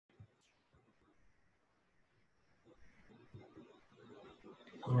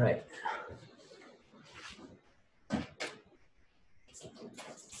All right.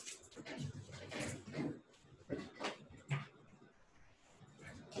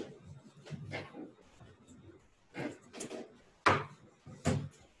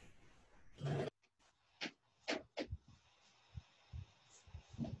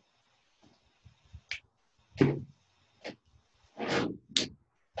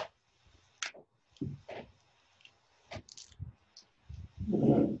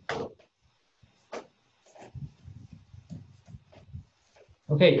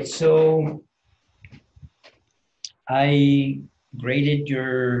 Okay, so I graded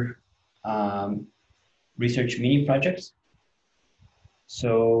your research mini projects.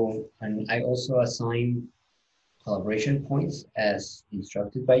 So, and I also assigned collaboration points as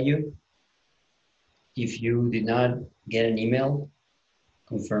instructed by you. If you did not get an email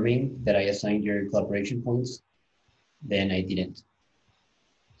confirming that I assigned your collaboration points, then I didn't.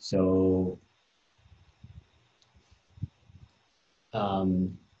 So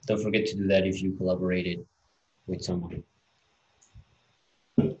don't forget to do that if you collaborated with someone.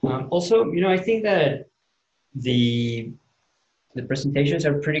 Also, I think that the presentations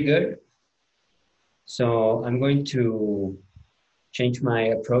are pretty good. So I'm going to change my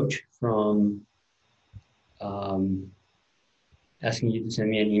approach from asking you to send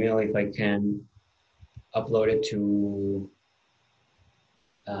me an email if I can upload it to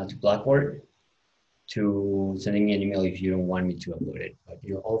Blackboard, to sending me an email if you don't want me to upload it. But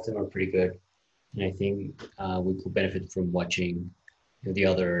all of them are pretty good, and I think we could benefit from watching the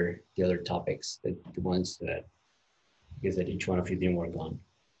other topics, the ones that that each one of you didn't work on.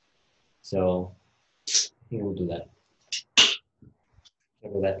 So I think we'll do that.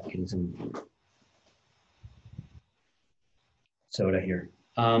 With that, getting some soda here.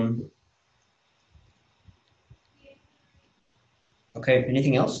 Okay,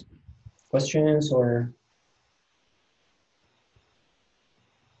 anything else? Questions or?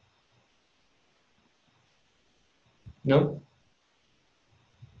 No?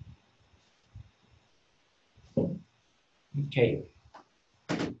 Okay.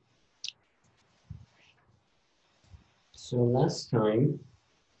 So last time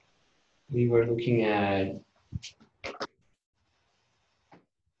we were looking at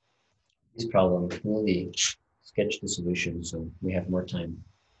this problem. We'll sketch the solution so we have more time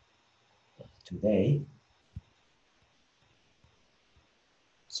today.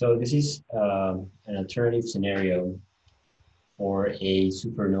 So this is an alternative scenario for a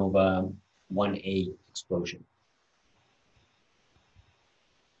supernova 1A explosion.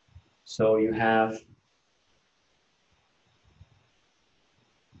 So you have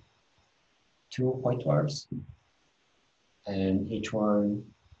two white dwarfs, and each one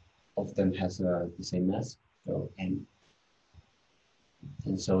of them has the same mass, so n.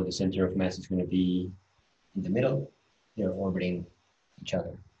 And so the center of mass is going to be in the middle. They're orbiting each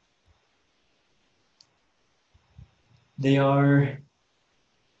other. They are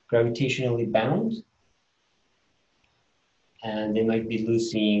gravitationally bound, and they might be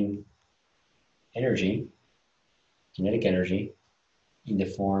losing energy, kinetic energy, in the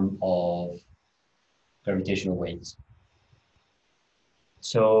form of gravitational waves.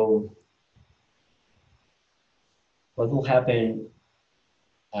 So what will happen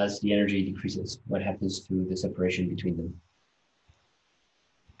as the energy decreases? What happens to the separation between them?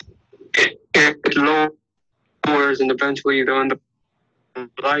 It lowers and eventually you end up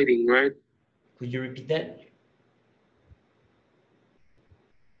colliding, right? Could you repeat that,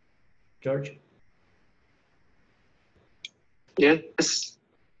 George? Yes.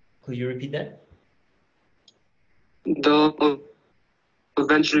 Could you repeat that? They'll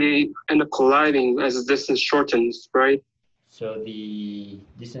eventually end up colliding as the distance shortens, right? So the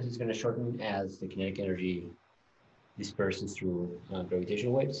distance is going to shorten as the kinetic energy disperses through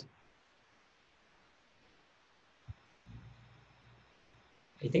gravitational waves.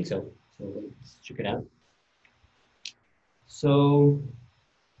 I think so. So let's check it out. So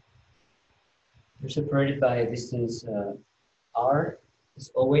they're separated by a distance r,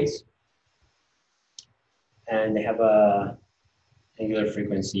 as always, and they have a angular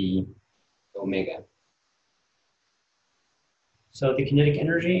frequency omega. So the kinetic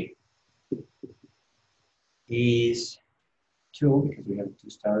energy is 2, because we have 2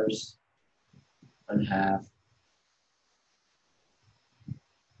 stars, 1/2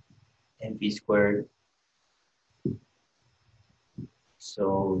 mv squared.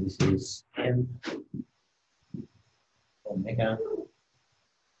 So this is m omega.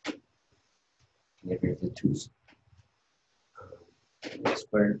 Get rid of the 2's.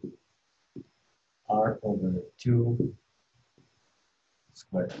 Squared r over 2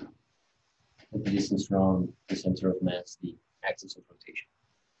 squared. The distance from the center of mass, the axis of rotation.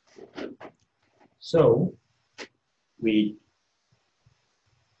 So we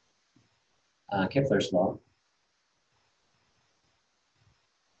Kepler's law,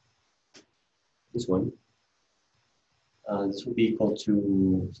 this one, this will be equal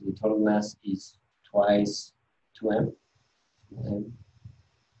to, so the total mass is twice 2m,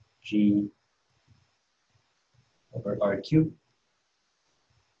 g over r cubed.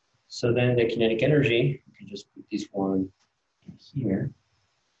 So then the kinetic energy, you can just put this one in here.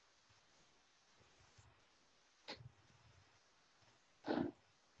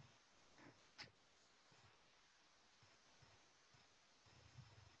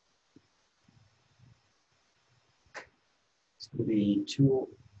 It's going to be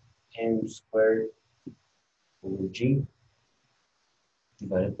 2m squared over g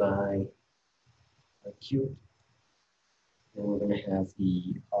divided by r cubed. Then we're going to have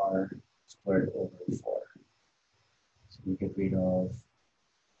the r squared over 4. So we get rid of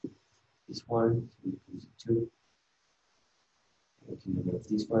this one, so it becomes a 2. We can get rid of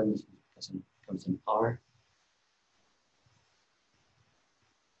this one, so it becomes an r.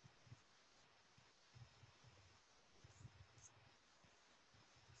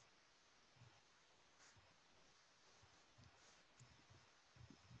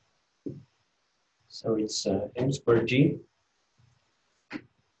 So it's m squared g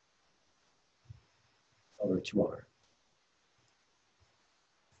over 2r.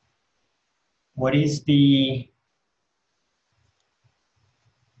 What is the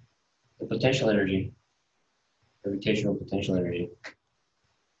potential energy, gravitational potential energy?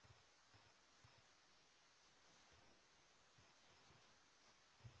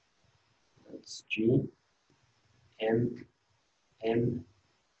 That's g m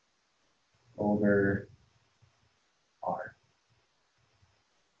over r.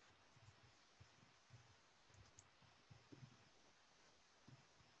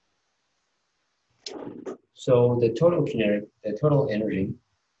 So the total energy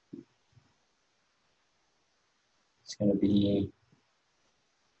is going to be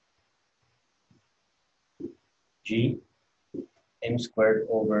g m squared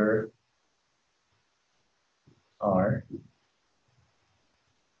over r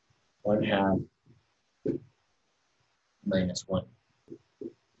 1/2 minus 1.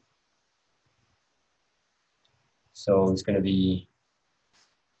 So it's going to be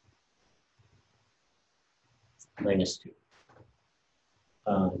minus 2.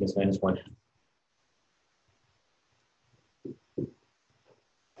 I guess minus 1/2.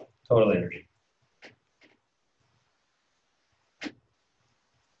 Total energy.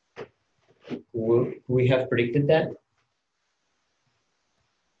 Would we have predicted that?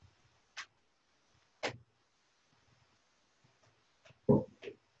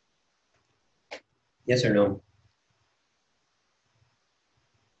 Yes or no?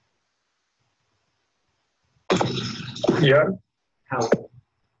 Yeah. How?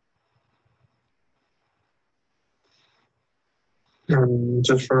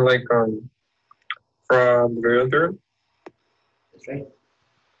 Just from from real term. That's right.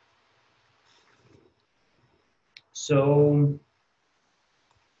 So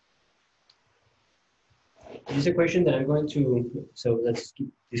this equation that I'm going to, so let's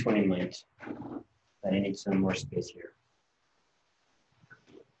keep this one in mind. I need some more space here.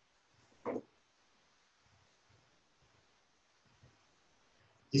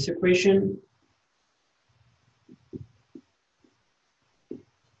 This equation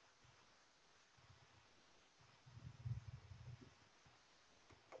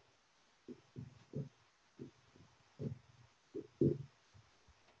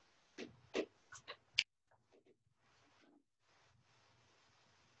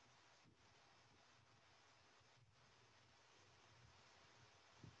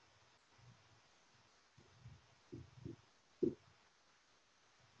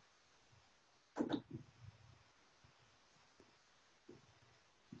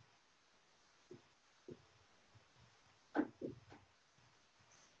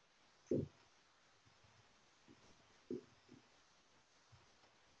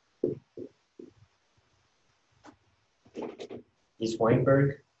is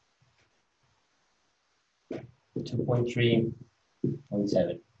Weinberg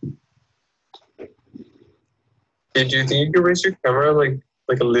 2.3.7. Did you think you could raise your camera like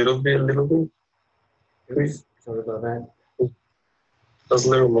a little bit? Please. Sorry about that. That's a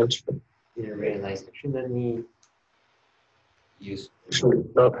little much. Didn't realize. Actually, let me use.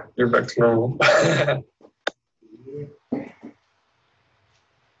 No, you're back to normal.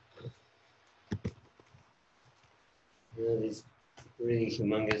 This really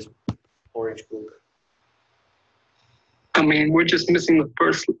humongous orange book. I mean, we're just missing the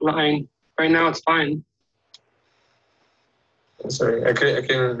first line. Right now, it's fine. I'm sorry, I can't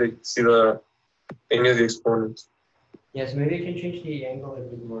really see any of the exponents. Yeah, so maybe I can change the angle a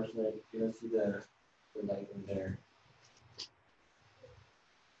bit more so that you don't see the light in there.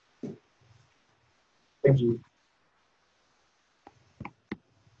 Thank you.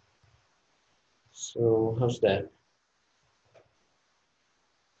 So how's that?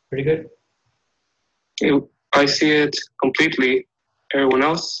 Pretty good? I see it completely. Everyone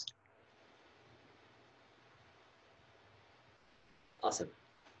else? Awesome.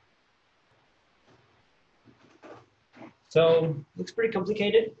 So looks pretty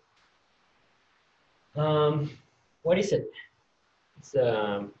complicated. What is it? It's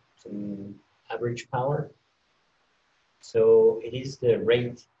some average power. So it is the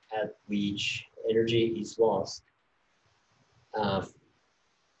rate at which energy is lost uh,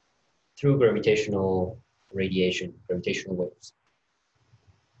 through gravitational radiation, gravitational waves.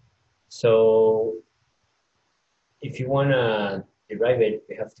 So if you want to derive it,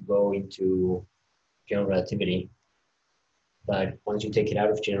 you have to go into general relativity. But once you take it out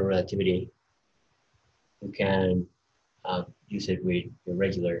of general relativity, you can use it with your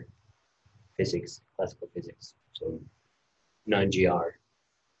regular physics, classical physics, so non-GR.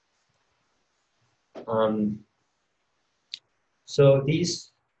 So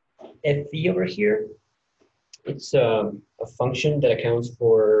this FV over here, it's a function that accounts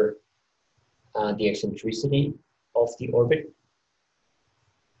for the eccentricity of the orbit.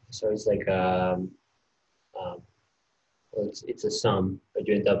 So it's like well, it's a sum, but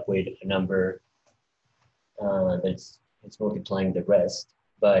you end up with a number that's it's multiplying the rest.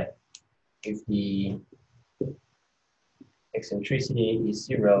 But if the eccentricity is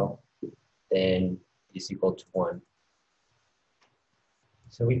 0, then it's equal to 1.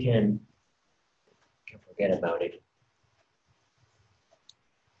 So we can forget about it.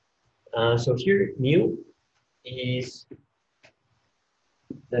 So here, mu is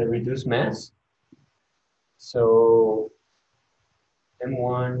the reduced mass. So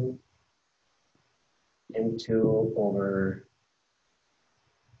m1, m2 over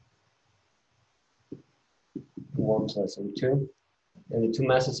 1 plus m2. And the two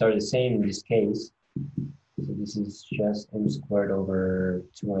masses are the same in this case. So this is just m squared over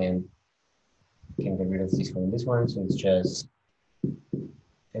 2m. You can get rid of this one and this one, so it's just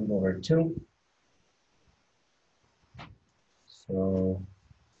m over 2. So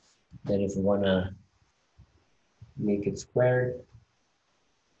then if we want to make it squared,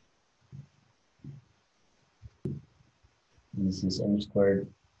 this is m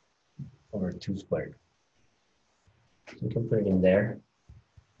squared over 2 squared. So we can put it in there.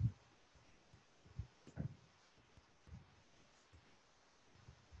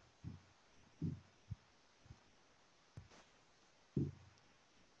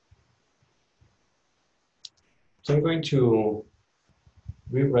 So I'm going to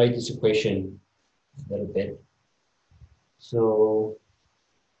rewrite this equation a little bit. So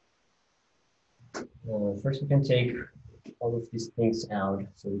first we can take all of these things out.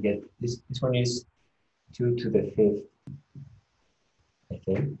 So we get this one is 2 to the 5th, I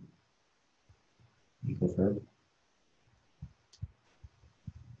think. You confirm?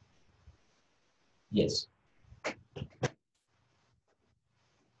 Yes.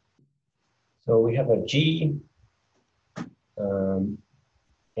 So we have a g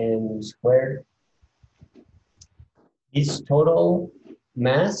n squared. Its total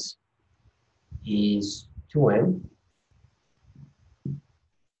mass is 2m.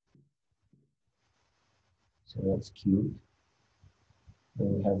 So that's cubed.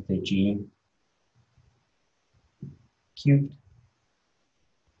 Then we have the g cubed,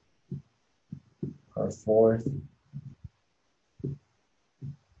 our fourth.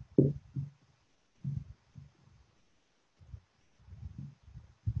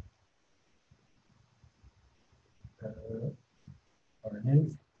 Our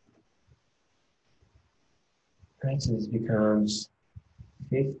ninth. Right, so this becomes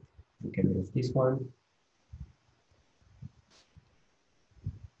 5th. We get rid of this one.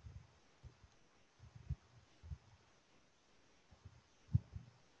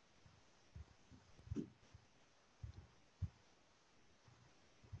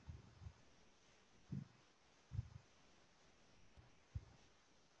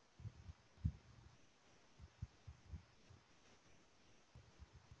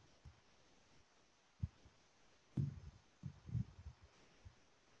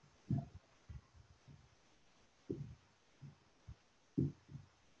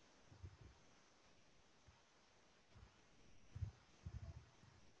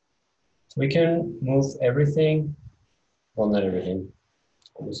 So we can move everything, well, not everything,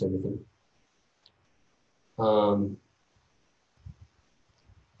 almost everything.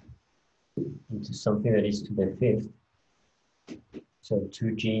 Into something that is to the fifth. So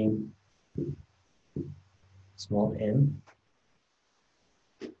 2g small m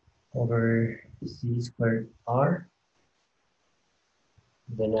over c squared r.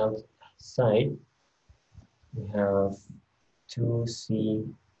 Then outside we have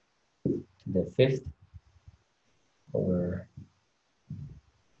 2c to the fifth over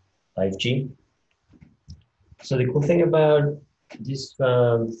 5g. So the cool thing about this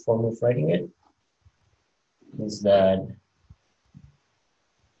form of writing it is that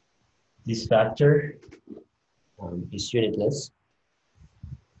this factor is unitless.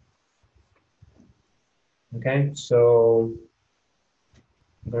 Okay, so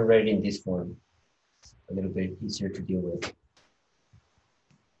I'm going to write it in this form. It's a little bit easier to deal with.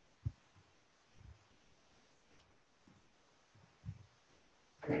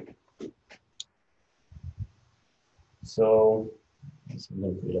 So let's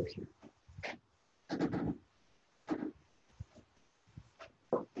put it up here.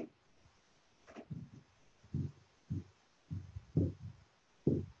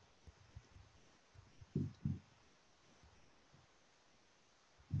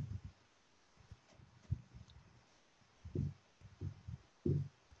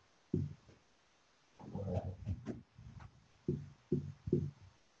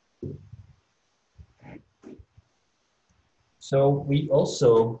 So we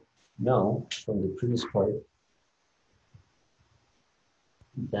also know from the previous part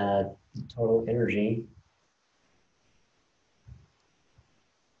that the total energy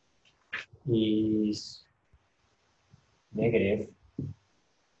is negative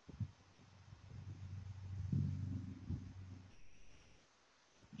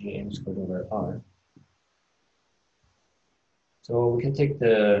gm squared over r. So we can take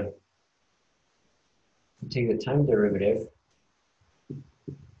the time derivative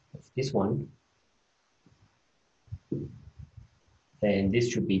of this one, then this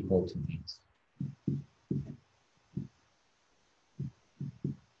should be equal to this.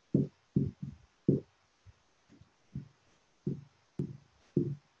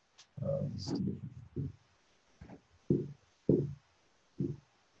 This is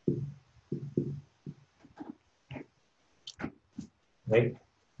right?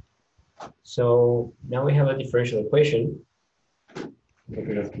 So now we have a differential equation. Get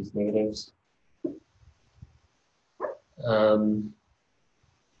rid of these negatives. So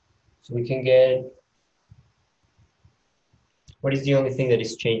we can get, what is the only thing that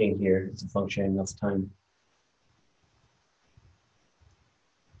is changing here? It's a function of time.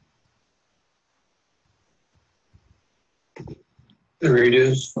 The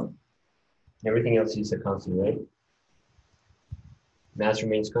radius. Everything else is a constant, right? Mass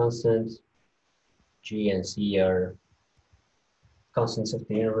remains constant. G and C are constants of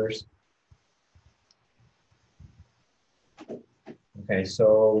the universe. Okay,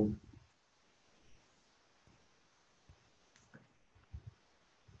 so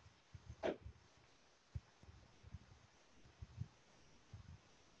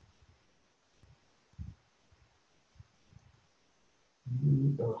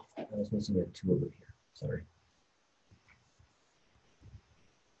oh, I was missing a 2 over here. Sorry.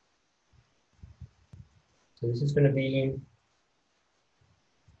 So this is going to be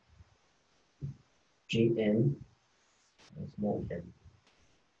Gn, small n,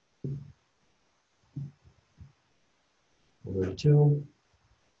 over 2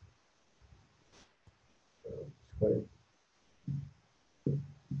 squared.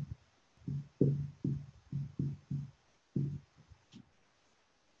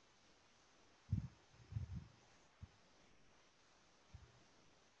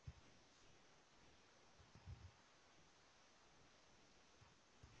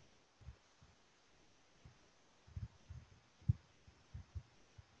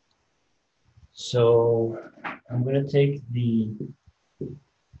 So I'm going to take the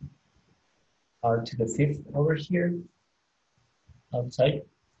r to the fifth over here outside.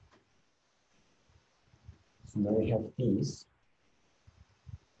 So now we have these.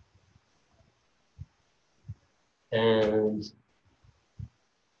 And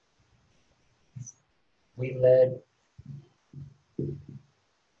we let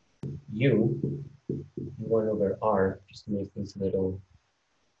u 1 over r, just to make things a little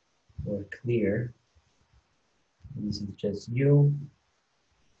more clear. And this is just u,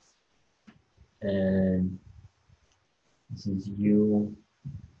 and this is u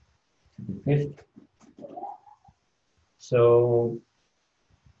to the fifth. So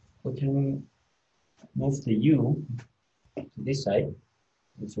we can move the u to this side,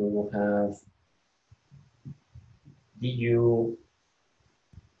 and so we'll have du u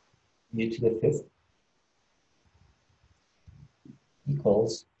to the fifth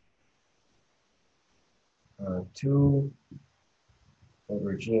equals 2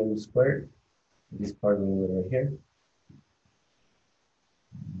 over gm squared. This part we will over here.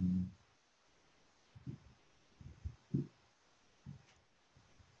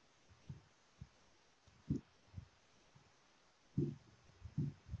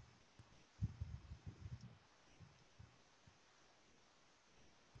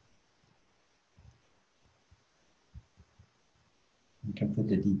 We can put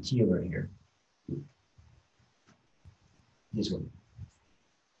the dt over here. This one.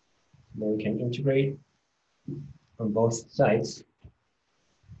 Then we can integrate on both sides.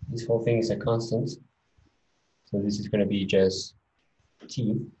 This whole thing is a constant. So this is going to be just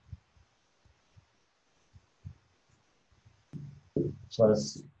t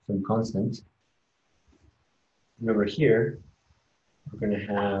plus some constant. And over here, we're going to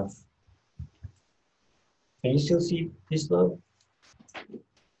have, can you still see this slope?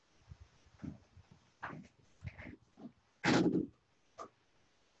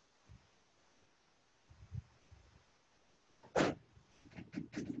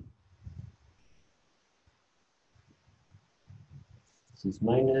 This is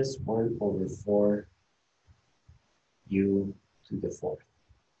minus 1 over 4 u to the fourth.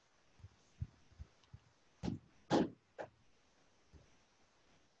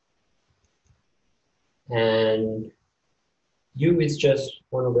 And u is just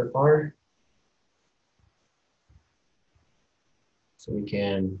 1 over r. So we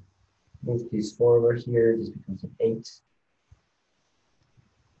can move these 4 over here. This becomes an 8.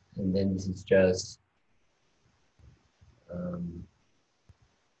 And then this is just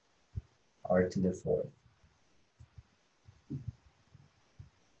r to the fourth.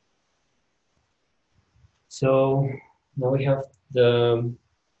 So now we have the,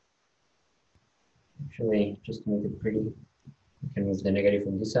 actually, just to make it pretty, we can move the negative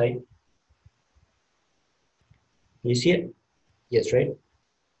from this side. Can you see it? Yes, right?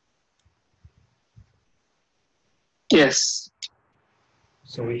 Yes.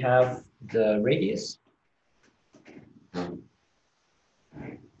 So we have the radius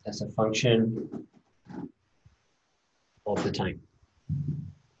as a function of the time,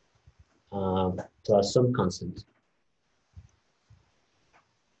 plus some constant.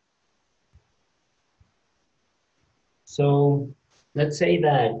 So let's say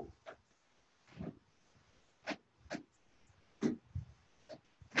that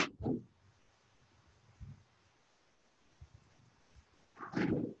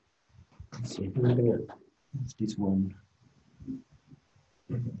let's see, I'm gonna move this one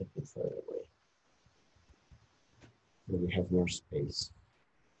a bit further away. Where we have more space.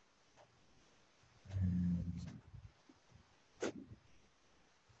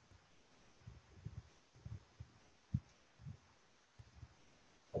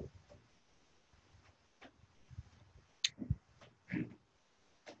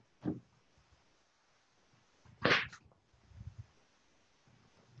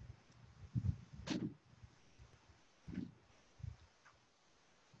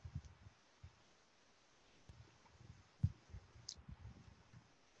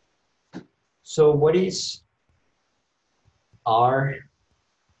 So what is r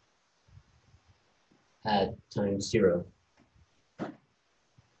at time 0?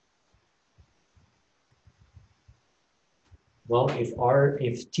 Well,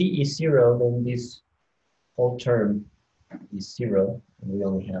 if t is 0, then this whole term is 0, and we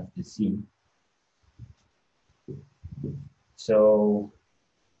only have the c. So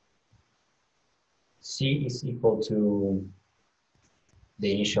c is equal to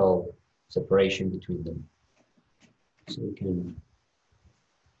the initial separation between them. So we can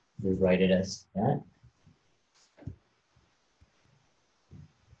rewrite it as that.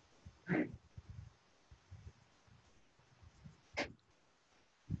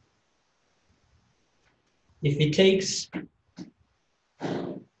 If it takes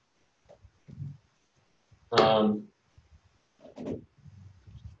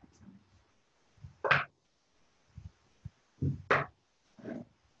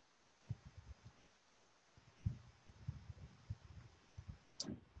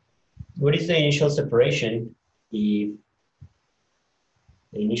what is the initial separation if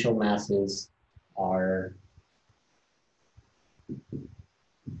the initial masses are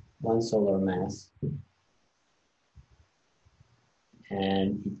one solar mass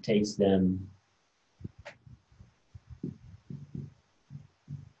and it takes them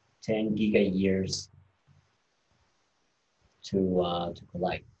 10 giga years to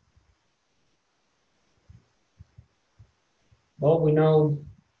collide. Well, we know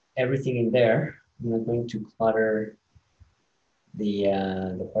everything in there. I'm not going to clutter the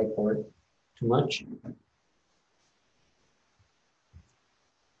whiteboard too much.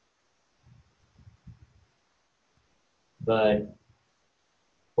 But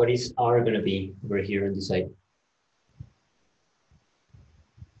what is R going to be over here on the side?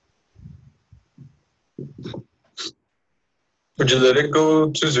 Would you let it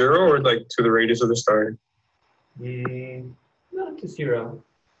go to 0 or like to the radius of the star? Not to 0.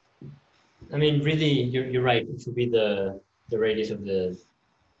 I mean, really, you're right. It should be the radius of the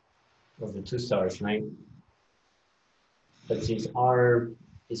two stars, right? But since R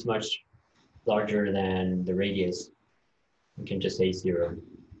is much larger than the radius, we can just say 0.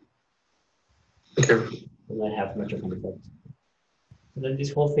 Okay. Will not have much of an effect. And then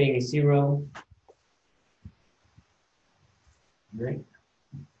this whole thing is 0. Right?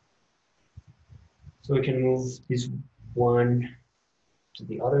 So we can move this one to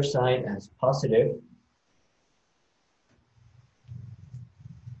the other side as positive.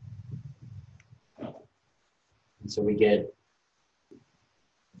 And so we get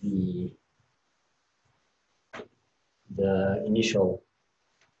the initial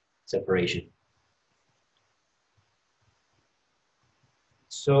separation.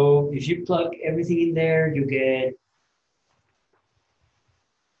 So if you plug everything in there, you get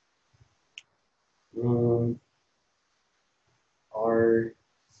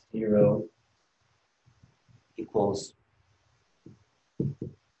R0 equals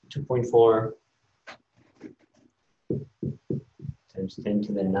 2.4 times 10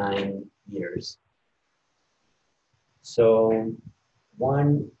 to the 9 meters. So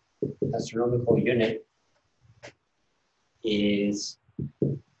 1 astronomical unit is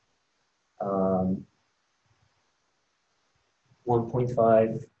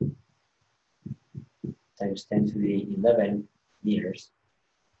 1.5 times 10 to the 11 meters.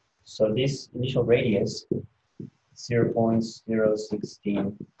 So this initial radius,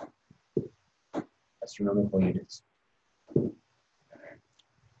 0.016 astronomical units.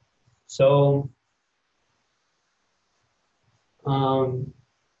 So yeah,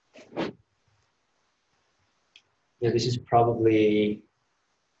 this is probably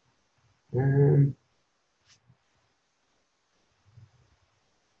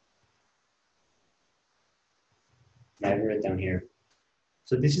I have it down here.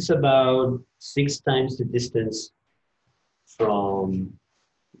 So this is about 6 times the distance from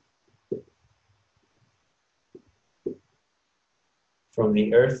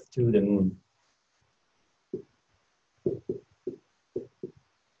the Earth to the Moon.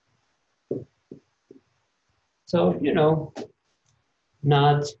 So, you know,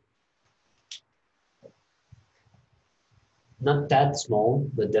 not that small,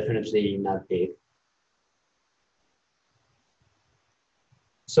 but definitely not big.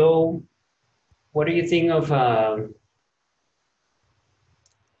 So what do you think of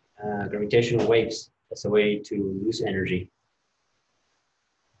gravitational waves as a way to lose energy?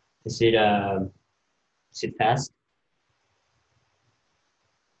 Is it fast?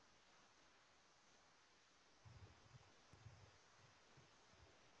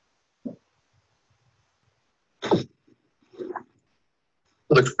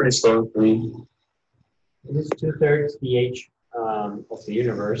 Looks pretty slow for me. It is 2/3 the age of the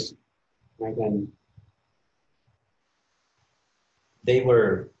universe. Right? And they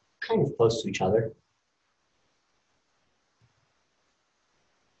were kind of close to each other.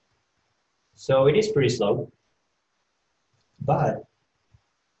 So it is pretty slow, but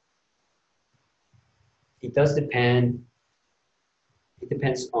it does depend. It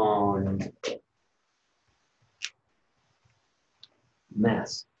depends on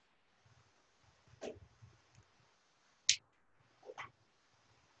mass.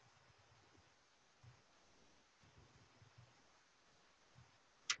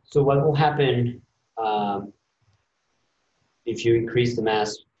 So what will happen if you increase the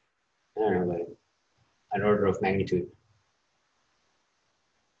mass, I don't know, like an order of magnitude?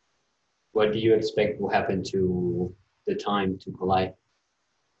 What do you expect will happen to the time to collide?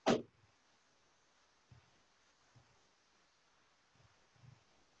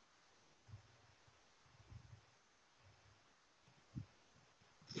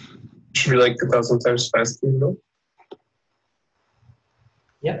 Should be like 1,000 times faster, you know?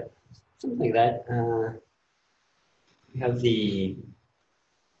 Yep, something like that. We have the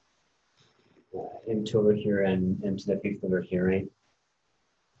m2 over here and m to the 5th over here, right?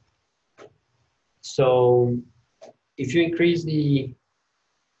 So if you increase the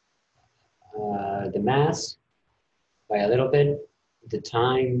the mass by a little bit, the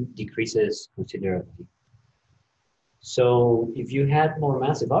time decreases considerably. So if you had more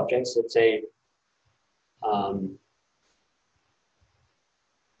massive objects, let's say,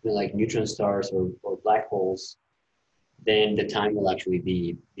 like neutron stars or black holes, then the time will actually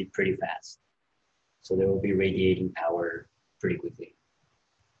be pretty fast. So they will be radiating power pretty quickly.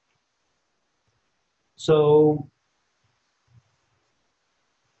 So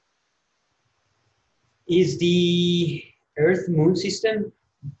is the Earth-Moon system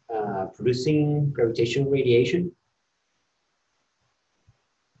producing gravitational radiation?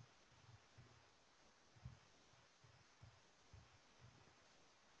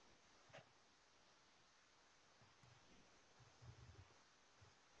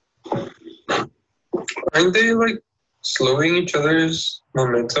 Aren't they like slowing each other's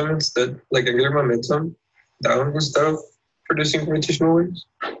momentum instead, like angular momentum, down instead of producing gravitational waves?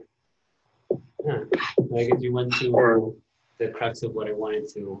 Huh. I guess you went to the crux of what I wanted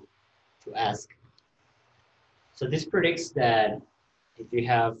to ask. So this predicts that if you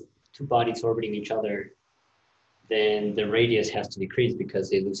have two bodies orbiting each other, then the radius has to decrease because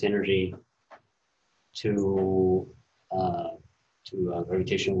they lose energy to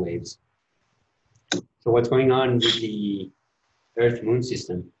gravitational waves. So what's going on with the Earth-Moon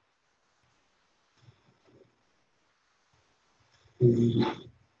system? I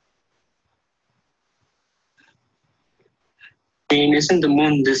mean, isn't the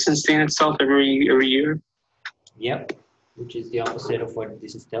moon distancing itself every year? Yep, which is the opposite of what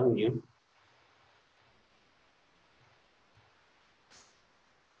this is telling you.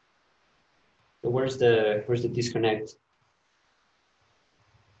 So where's the disconnect?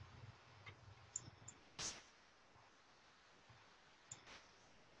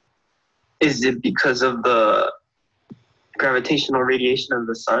 Is it because of the gravitational radiation of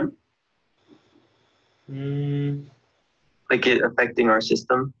the sun? Like it affecting our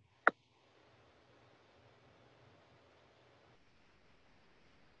system?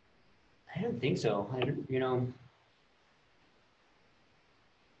 I don't think so.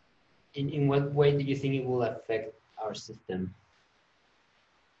 In what way do you think it will affect our system?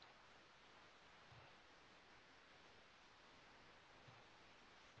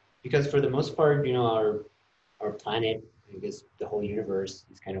 Because for the most part, our planet, I guess the whole universe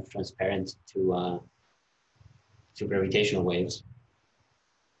is kind of transparent to gravitational waves.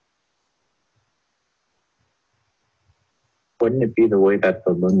 Wouldn't it be the way that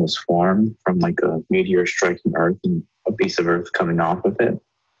the moon was formed from like a meteor striking Earth and a piece of Earth coming off of it?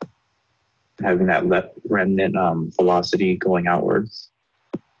 Having that remnant velocity going outwards?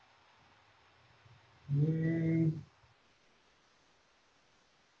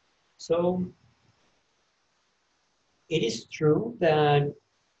 So it is true that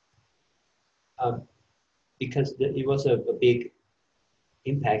because it was a big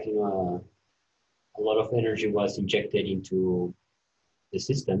impact, a lot of energy was injected into the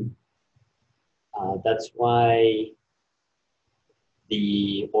system. That's why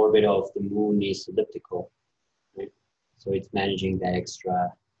the orbit of the moon is elliptical, right? So it's managing that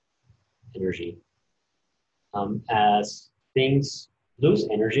extra energy. As things lose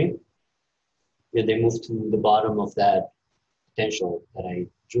energy, they move to the bottom of that potential that I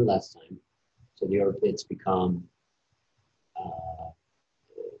drew last time. So the orbits become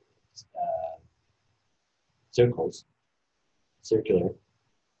circular.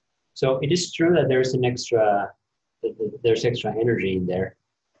 So it is true that there's extra energy in there,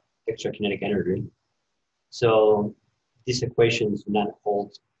 extra kinetic energy. So these equations do not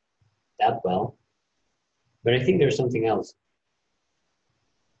hold that well, but I think there's something else.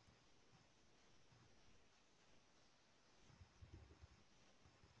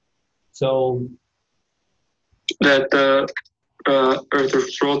 So That the Earth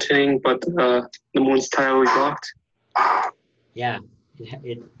is rotating, but the moon's tidally locked. yeah,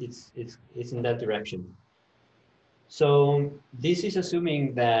 it's in that direction. So this is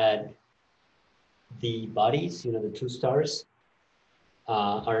assuming that the bodies, the two stars,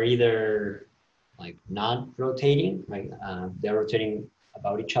 are either like not rotating, right? They're rotating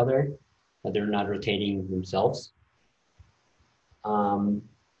about each other, but they're not rotating themselves.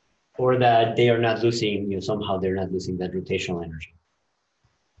 Or that they are not losing, somehow they're not losing that rotational energy.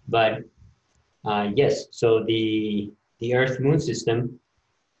 But yes, so the Earth-Moon system,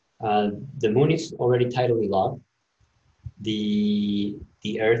 the moon is already tidally locked. The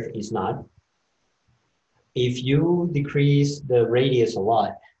Earth is not. If you decrease the radius a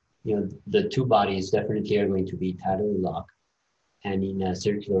lot, the two bodies definitely are going to be tidally locked and in a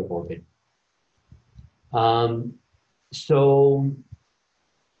circular orbit. So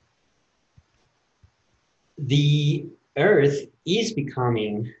The Earth is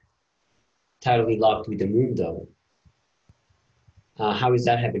becoming tidally locked with the moon, though. How is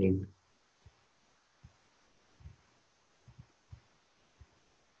that happening?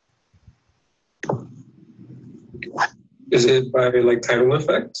 Is it by like tidal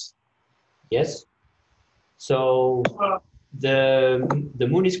effects? Yes. So the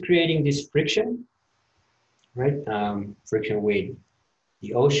moon is creating this friction, right? Friction with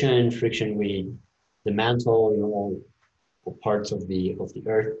the ocean, friction with the mantle, all parts of the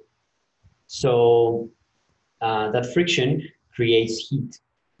Earth. So that friction creates heat,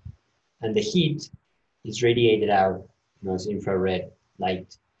 and the heat is radiated out, as infrared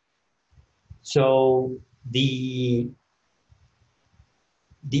light. So the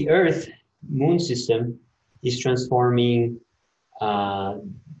Earth moon system is transforming the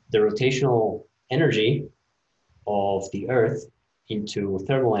rotational energy of the Earth into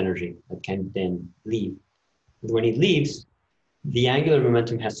thermal energy that can then leave. But when it leaves, the angular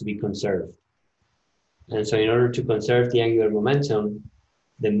momentum has to be conserved. And so in order to conserve the angular momentum,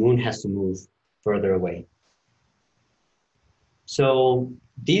 the moon has to move further away. So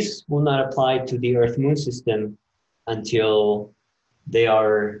this will not apply to the Earth-Moon system until they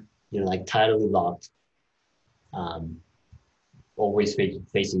are, like tidally locked, always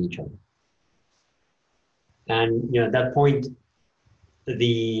facing each other. And at that point,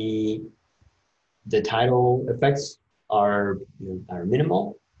 the tidal effects are are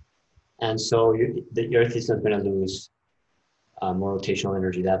minimal, and so the Earth is not going to lose more rotational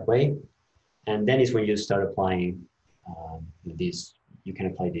energy that way. And then is when you start applying this. You can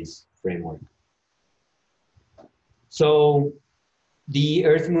apply this framework. So the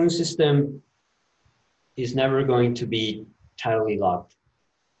Earth-Moon system is never going to be tidally locked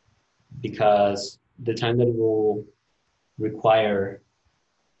because the time that it will require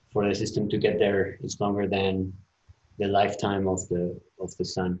for the system to get there is longer than the lifetime of the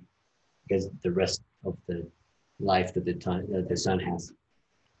sun, because the rest of the life that the sun has.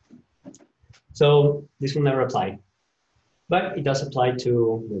 So this will never apply, but it does apply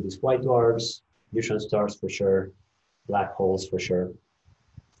to these white dwarfs, neutron stars for sure, black holes for sure.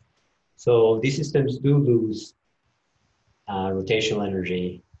 So these systems do lose rotational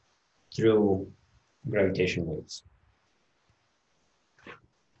energy through gravitational waves.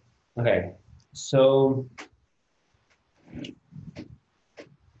 Okay, so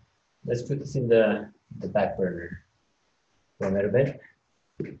let's put this in the back burner for a little bit.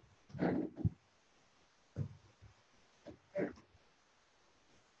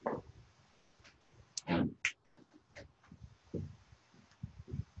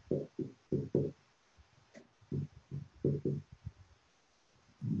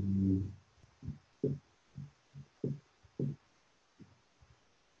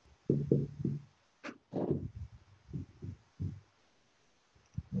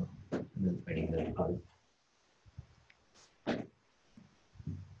 I'm not writing that part.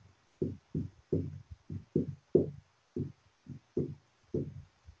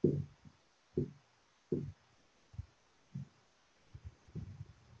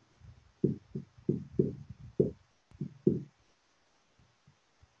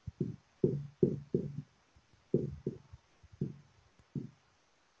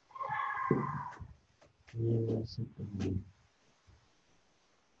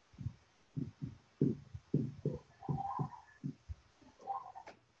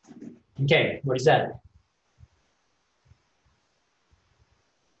 Okay, what is that?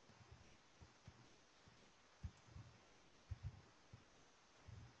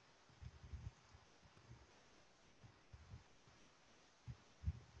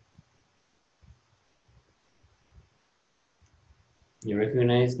 You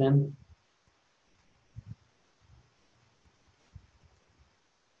recognize them?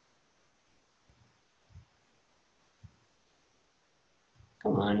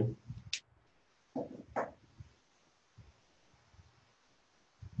 Come on.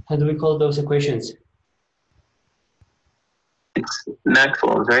 How do we call those equations? It's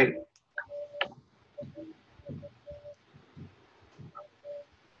Maxwell's, right?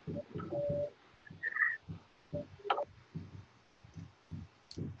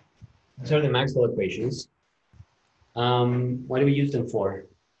 These are the Maxwell equations. What do we use them for?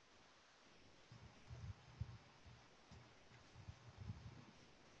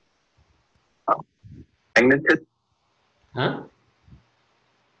 Magnetism. Huh?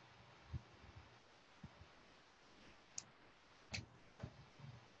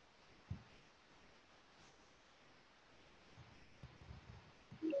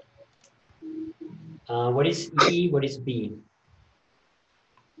 What is E? What is B?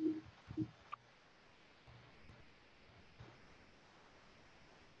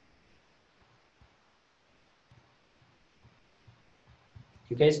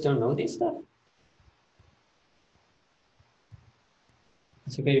 You guys don't know this stuff?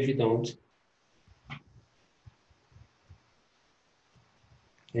 It's okay if you don't.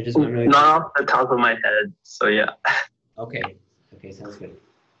 I just want to know. Not off the top of my head, so yeah. Okay. Okay, sounds good.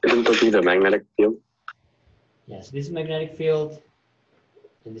 Isn't that be the magnetic field? Yeah, so this is magnetic field,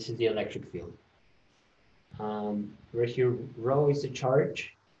 and this is the electric field. Right here, rho is the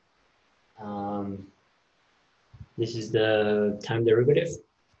charge. This is the time derivative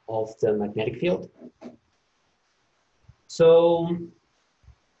of the magnetic field. So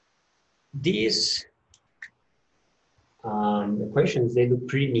these equations, they look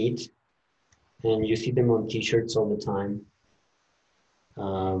pretty neat, and you see them on t-shirts all the time.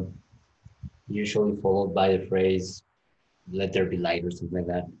 Usually followed by the phrase, let there be light or something like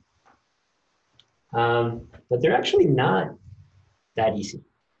that. But they're actually not that easy.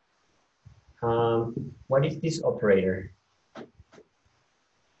 What is this operator?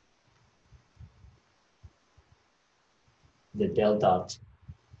 The del dot.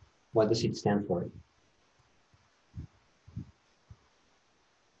 What does it stand for?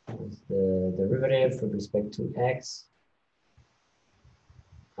 It's the derivative with respect to x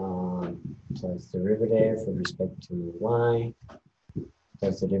plus derivative with respect to y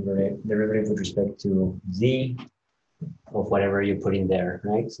plus the derivative with respect to z of whatever you put in there,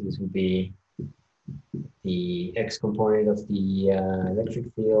 right? So this would be the x component of the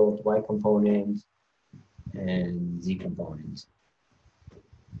electric field, y component, and z component.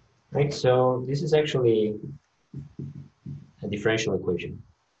 Right, so this is actually a differential equation.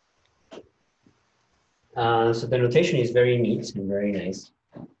 So the notation is very neat and very nice.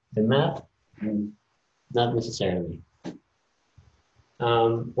 The math, not necessarily.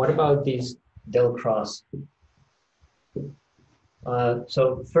 What about this del cross?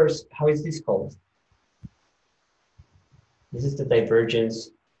 So first, how is this called? This is the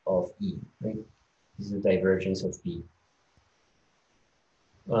divergence of E, right? This is the divergence of E.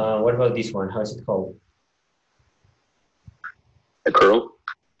 What about this one? How is it called? The curl?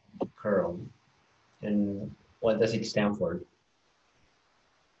 Curl. And what does it stand for?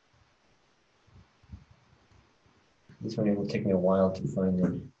 This one, it will take me a while to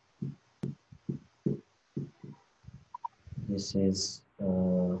find it. This is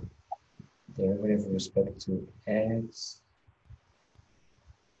derivative with respect to x.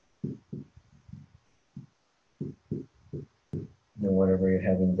 Then whatever you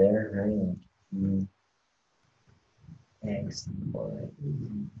have in there, right? Like x, y,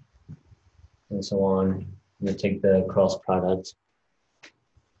 and so on. You take the cross product.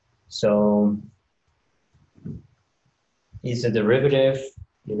 So it's a derivative,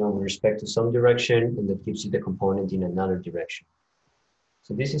 with respect to some direction, and that gives you the component in another direction.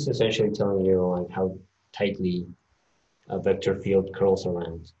 So this is essentially telling you like how tightly a vector field curls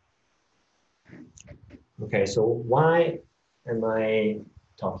around. Okay, so why am I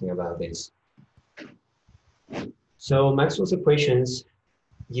talking about this? So Maxwell's equations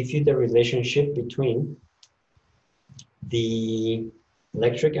give you the relationship between the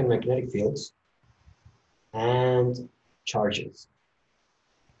electric and magnetic fields and charges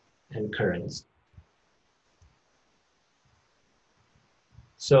and currents.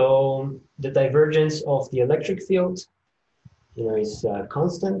 So the divergence of the electric field, is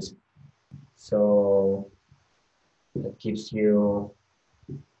constant. So that gives you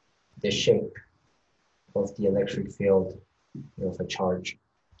the shape of the electric field of a charge.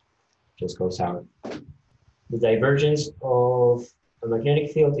 Just goes out. The divergence of a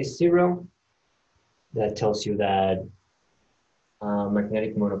magnetic field is 0. That tells you that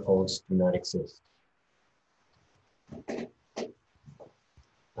magnetic monopoles do not exist.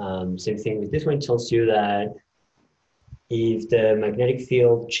 Same thing with this one, tells you that if the magnetic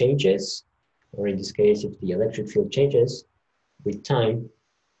field changes, or in this case, if the electric field changes with time,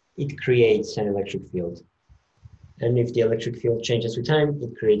 it creates an electric field. And if the electric field changes with time,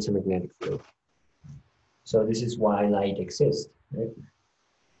 it creates a magnetic field. So this is why light exists, right?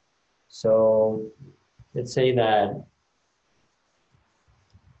 So let's say that,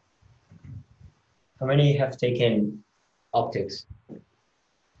 how many have taken optics?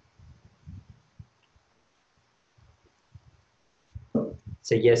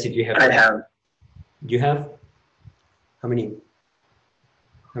 Say yes if you have. I have. You have? How many?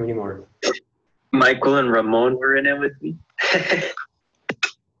 How many more? Michael and Ramon were in it with me.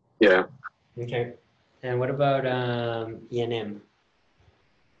 Yeah. Okay. And what about E&M?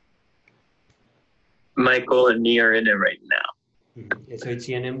 Michael and me are in it right now. Mm-hmm. So it's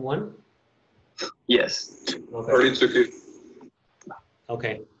E&M 1? Yes. Okay. Already took it.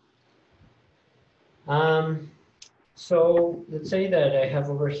 Okay. So let's say that I have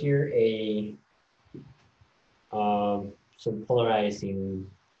over here a some polarizing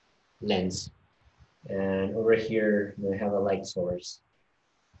lens, and over here I have a light source.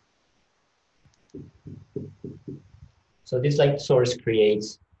 So this light source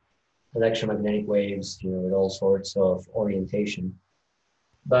creates electromagnetic waves, with all sorts of orientation.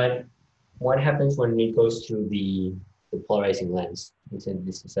 But what happens when it goes through the polarizing lens? This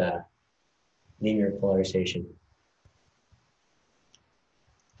is a linear polarization.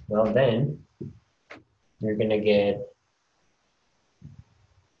 Well, then you're gonna get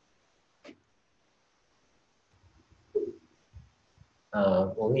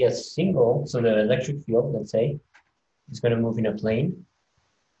only a single, so the electric field, let's say, is gonna move in a plane.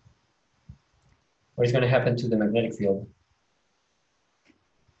 What is gonna happen to the magnetic field?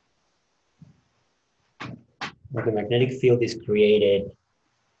 Well, the magnetic field is created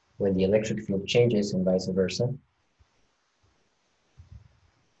when the electric field changes and vice versa.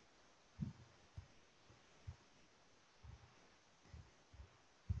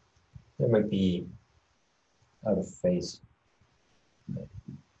 That might be out of phase.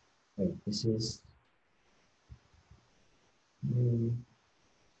 Wait, this is.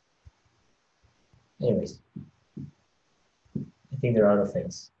 Anyways, I think they're out of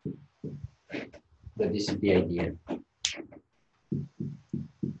phase. But this is the idea.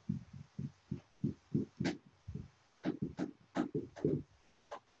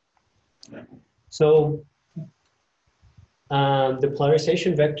 So the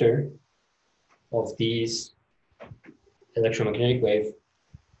polarization vector of these electromagnetic wave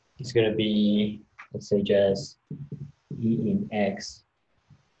is going to be, let's say, just E in X,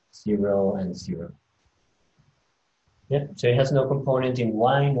 0 and 0. Yeah, so it has no component in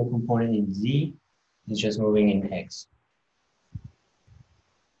Y, no component in Z, it's just moving in X.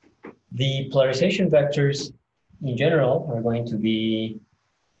 The polarization vectors in general are going to be,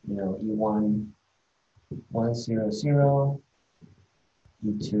 E1, 1, 0, 0,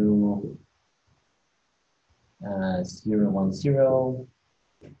 E2, 0, 1, 0,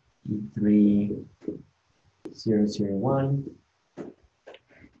 E3, 0, 0, 1.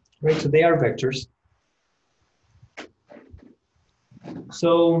 Right, so they are vectors.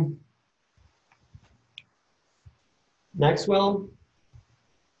 So Maxwell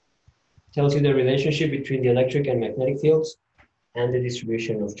tells you the relationship between the electric and magnetic fields and the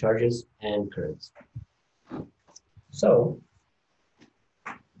distribution of charges and currents. So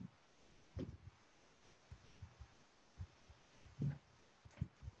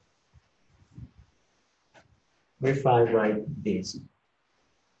if I write this,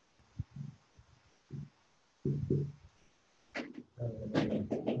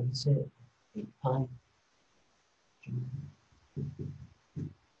 what's it? 8 pi.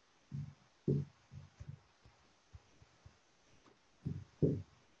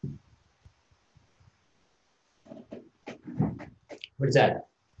 What is that?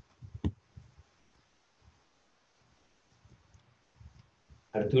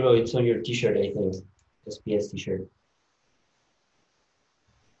 Arturo, it's on your t-shirt, I think. SPS t-shirt.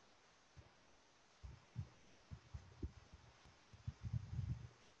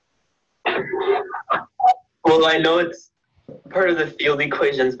 Well, I know it's part of the field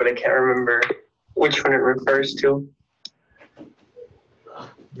equations, but I can't remember which one it refers to.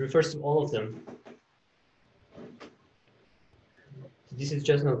 It refers to all of them. This is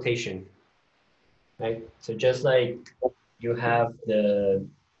just notation, right? So just like you have the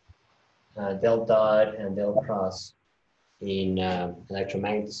del dot and del cross in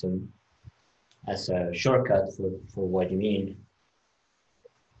electromagnetism as a shortcut for what you mean.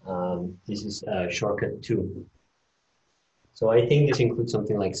 This is a shortcut too. So I think this includes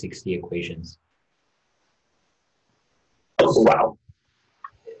something like 60 equations. Oh, wow.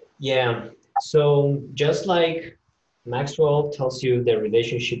 Yeah, so just like Maxwell tells you the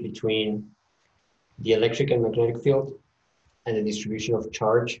relationship between the electric and magnetic field and the distribution of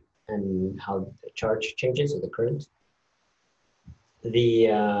charge and how the charge changes or the current, the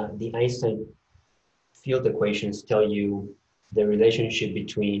Einstein field equations tell you the relationship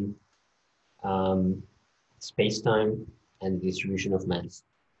between space-time and the distribution of mass.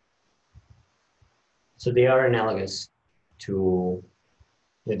 So they are analogous to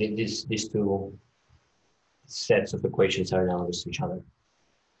these two sets of equations are analogous to each other.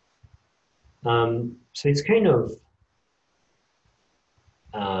 So it's kind of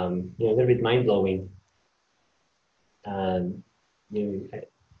a little bit mind-blowing.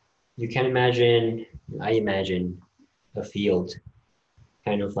 You can imagine, I imagine a field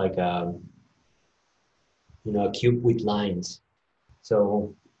kind of like a cube with lines.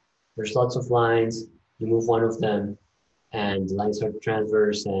 So there's lots of lines, you move one of them, and the lines are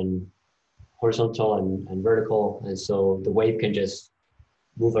transverse and horizontal and vertical, and so the wave can just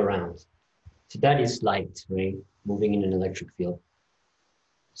move around. So that is light, right? Moving in an electric field.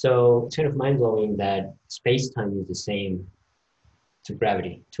 So it's kind of mind-blowing that space-time is the same to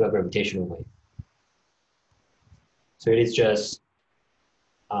gravity, to a gravitational wave. So it is just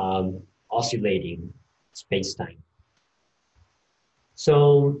oscillating space-time.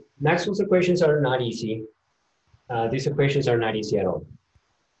 So Maxwell's equations are not easy. These equations are not easy at all.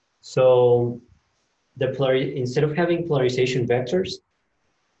 So instead of having polarization vectors,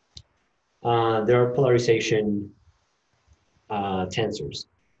 there are polarization tensors.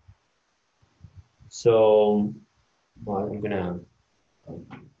 So, well, I'm gonna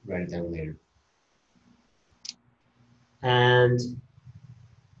write it down later. And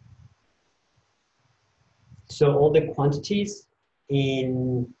so all the quantities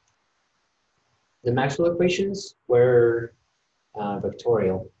in the Maxwell equations were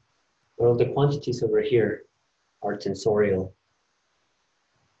vectorial, but all the quantities over here are tensorial.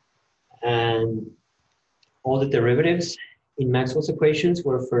 And all the derivatives in Maxwell's equations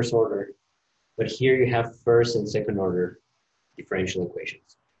were first order, but here you have first and second order differential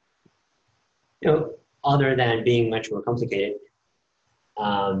equations. You know, other than being much more complicated,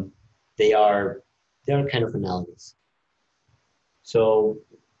 they are kind of analogous. So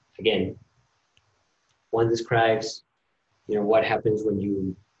again, one describes, you know, what happens when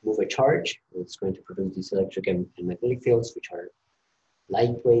you move a charge. It's going to produce these electric and magnetic fields, which are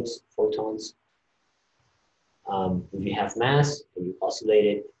light waves, photons. If you have mass and you oscillate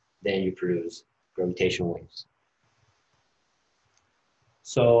it, then you produce gravitational waves.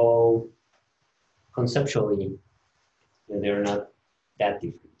 So conceptually, they're not that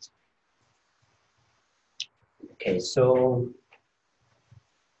different. Okay, so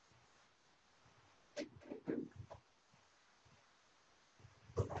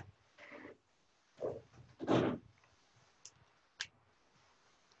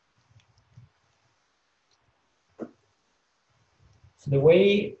the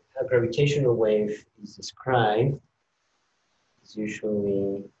way a gravitational wave is described is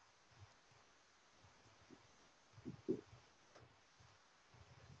usually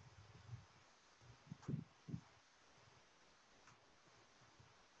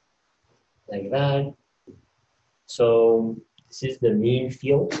like that. So this is the mean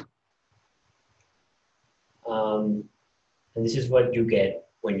field. And this is what you get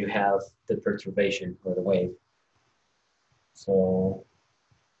when you have the perturbation or the wave. So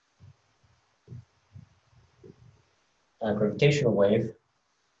a gravitational wave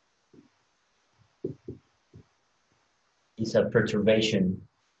is a perturbation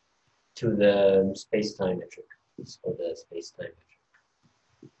to the space-time metric. It's called the space-time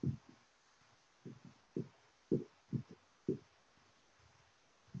metric.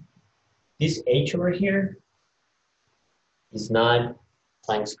 This h over here is not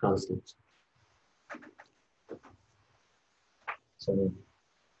Planck's constant. So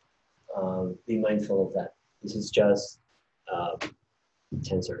be mindful of that. This is just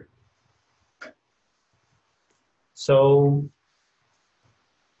tensor. So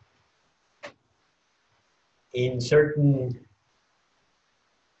in certain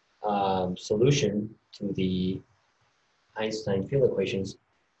solution to the Einstein field equations,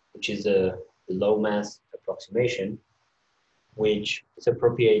 which is a low mass approximation, which is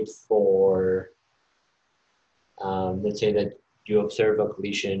appropriate for, let's say that you observe a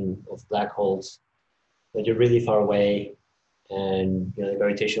collision of black holes, but you're really far away, and the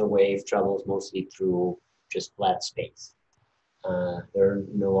gravitational wave travels mostly through just flat space. There are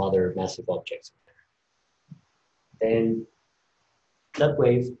no other massive objects there. Then that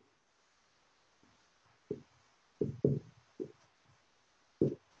wave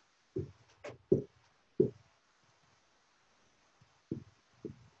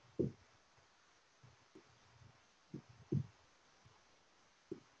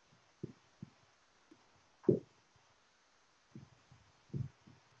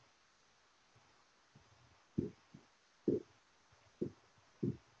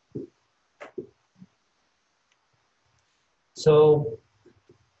So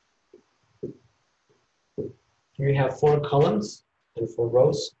here you have 4 columns and 4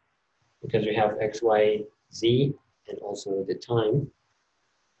 rows because you have X, Y, Z, and also the time.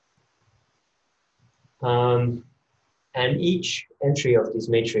 And each entry of this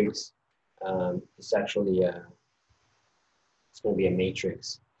matrix is actually it's going to be a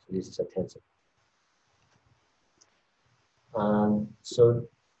matrix. So this is a tensor. So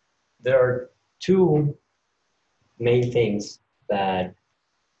there are 2 main things that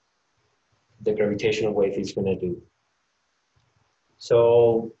the gravitational wave is going to do.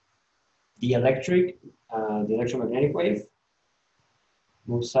 So the electromagnetic wave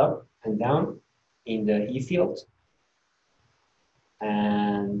moves up and down in the E field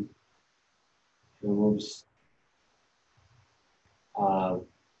and it moves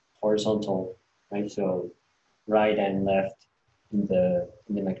horizontal, right? So right and left in the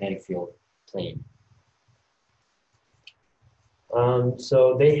magnetic field plane.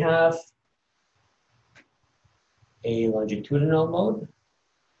 So they have a longitudinal mode,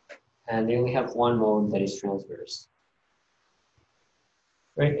 and they only have one mode that is transverse.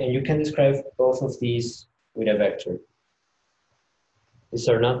 Right, and you can describe both of these with a vector. These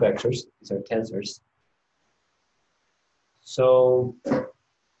are not vectors, these are tensors. So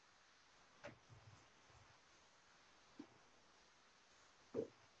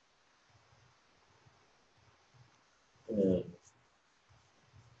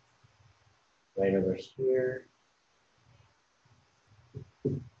right over here.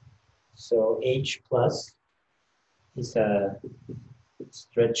 So H plus is a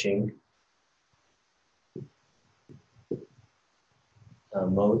stretching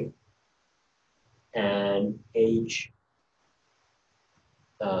mode, and H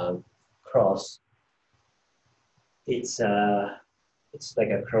cross, it's like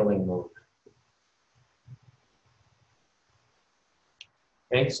a curling mode.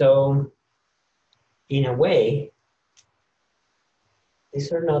 Right, so in a way,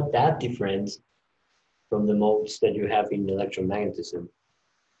 these are not that different from the modes that you have in electromagnetism.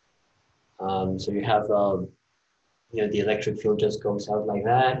 So you have, the electric field just goes out like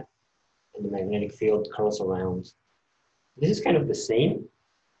that, and the magnetic field curls around. This is kind of the same,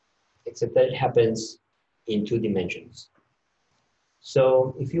 except that it happens in 2 dimensions.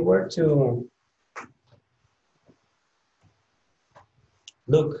 So if you were to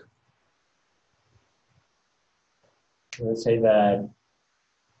look, let's say that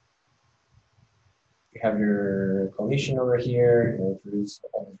you have your collision over here, and it produces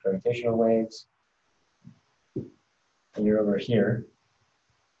all these gravitational waves, and you're over here.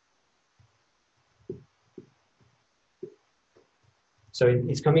 So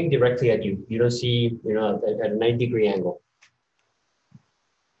it's coming directly at you. You don't see, at a 90-degree angle.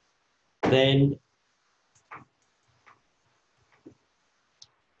 Then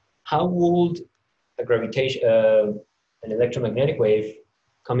how would an electromagnetic wave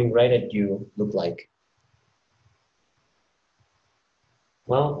coming right at you look like?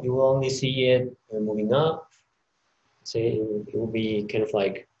 Well, you will only see it moving up. Say it will be kind of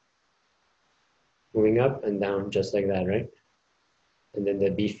like moving up and down just like that, right? And then the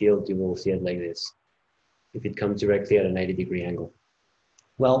B field, you will see it like this, if it comes directly at a 90-degree angle.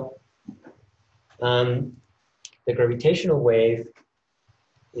 Well, the gravitational wave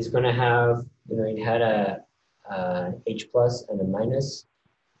is going to have, it had a H plus and a minus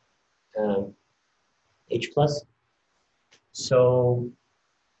H plus. So,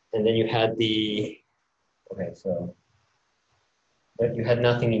 and then you had so you had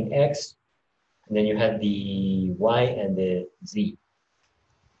nothing in X, and then you had the Y and the Z.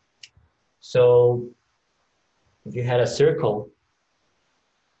 So if you had a circle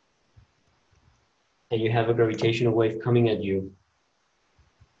and you have a gravitational wave coming at you.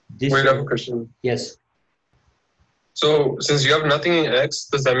 Wait, I have a question. Yes. So since you have nothing in X,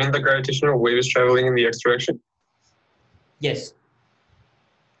 does that mean the gravitational wave is traveling in the X direction? Yes.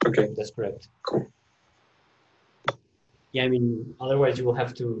 Okay. That's correct. Cool. Yeah, I mean, otherwise you will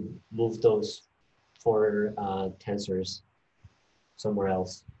have to move those 4 tensors somewhere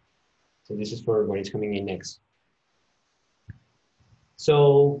else. So this is for when it's coming in next.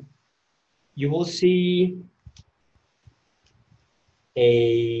 So you will see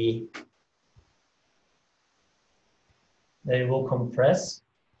that it will compress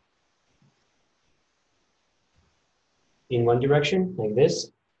in one direction like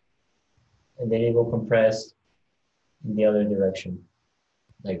this, and then it will compress in the other direction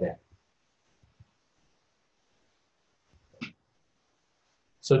like that.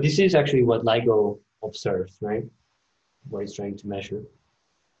 So this is actually what LIGO observes, right? What it's trying to measure.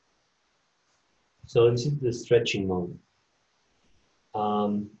 So this is the stretching mode.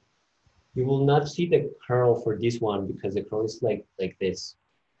 You will not see the curl for this one because the curl is like this.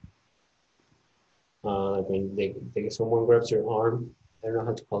 When someone grabs your arm, I don't know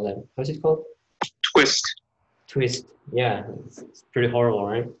how to call that. How's it called? Twist. Twist. Yeah, it's pretty horrible,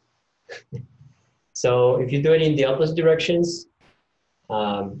 right? So if you do it in the opposite directions,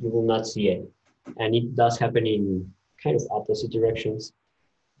 you will not see it. And it does happen in kind of opposite directions.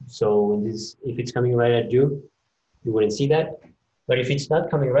 So if it's coming right at you, you wouldn't see that. But if it's not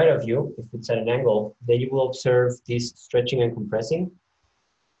coming right of you, if it's at an angle, then you will observe this stretching and compressing,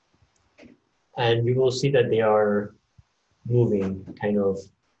 and you will see that they are moving kind of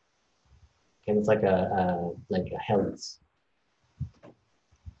like a helix.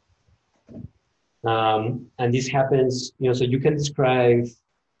 And this happens, so you can describe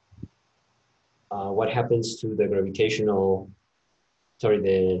what happens to the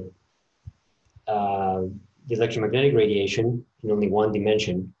the electromagnetic radiation in only one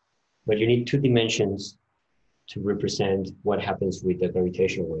dimension, but you need two dimensions to represent what happens with the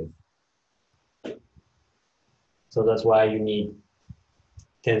gravitational wave. So that's why you need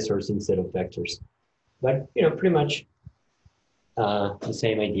tensors instead of vectors. But pretty much the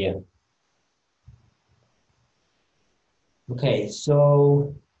same idea. Okay,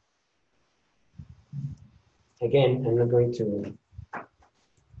 so again, I'm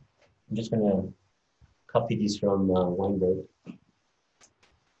just going to copy this from Weinberg.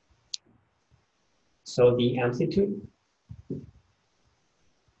 So the amplitude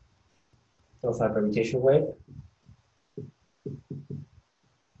of a gravitational wave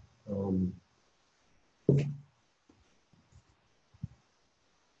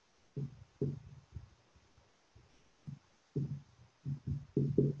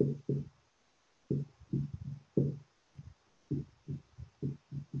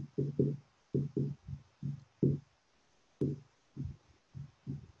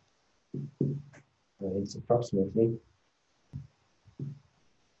it's approximately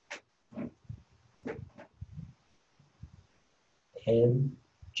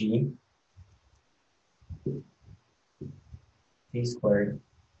mg p squared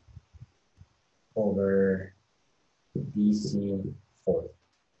over dc4.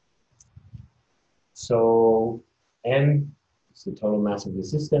 So m is the total mass of the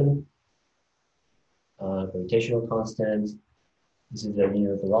system, gravitational constant. This is the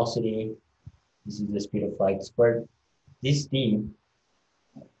linear velocity. This is the speed of light squared. This d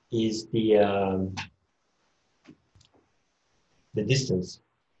is the distance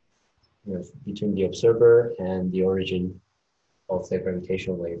between the observer and the origin of the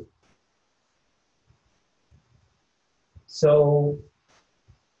gravitational wave. So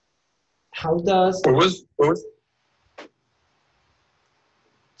how does... What was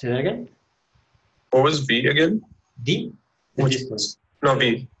Say that again? What was V again? D? The distance. No,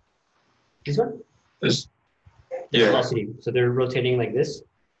 V. This one? This. The Yeah. velocity. So they're rotating like this?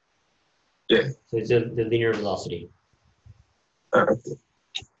 Yeah. So it's the linear velocity.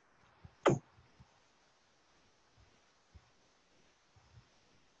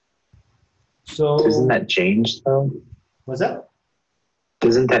 So Doesn't that change though? what's that?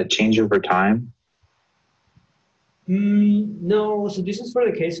 Doesn't that change over time? No, so this is for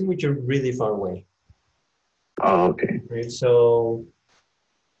the case in which you're really far away. Oh, okay. Right, so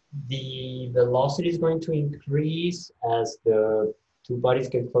the velocity is going to increase as the two bodies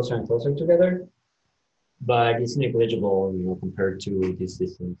get closer and closer together, but it's negligible, compared to this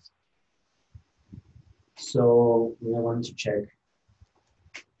distance. So I wanted to check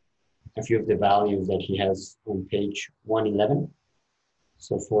a few of the values that he has on page 111.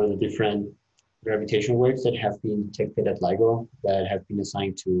 So for the different gravitational waves that have been detected at LIGO that have been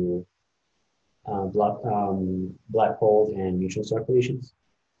assigned to black holes and neutron star collisions.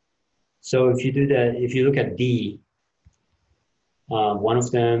 So if you do that, if you look at D, two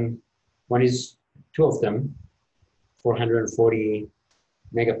of them, 440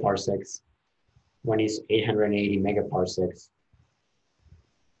 megaparsecs. One is 880 megaparsecs.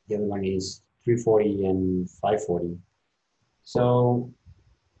 The other one is 340 and 540. So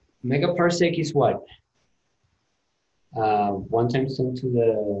megaparsec is what? 1 times 10 to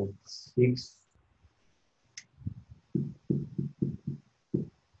the 6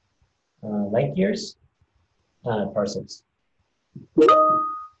 light years, parsecs.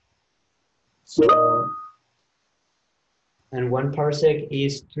 So, and 1 parsec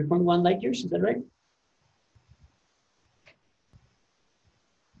is 3.1 light years, is that right?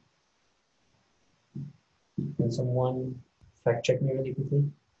 Can someone fact check me really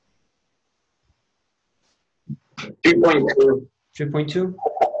quickly? 3.2. 3.2?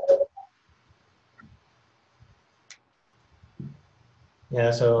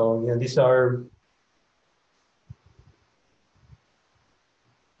 Yeah, so these are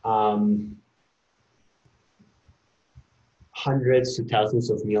hundreds to thousands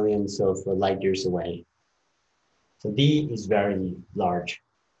of millions of light years away. So D is very large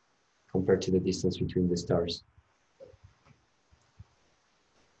compared to the distance between the stars.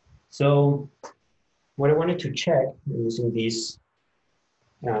 So what I wanted to check using this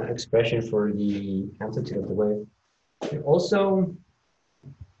expression for the amplitude of the wave And also,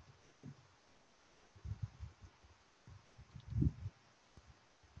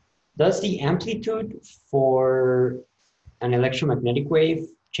 does the amplitude for an electromagnetic wave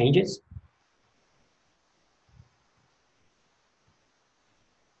changes?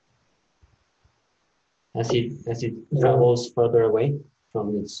 As it travels further away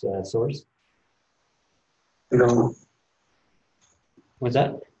from its source? No, What's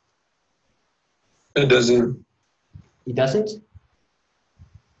that? it doesn't. It doesn't?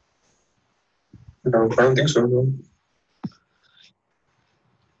 No, I don't think so. No.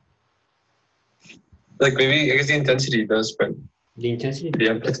 Like maybe I guess the intensity does, but The intensity the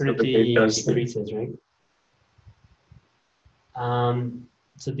amplitude of the definitely wave does. decreases, right?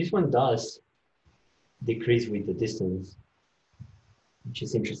 So this one does decrease with the distance, which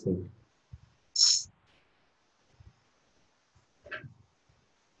is interesting.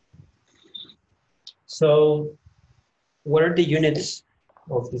 So what are the units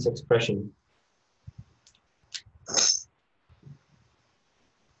of this expression?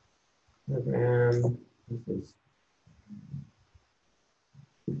 This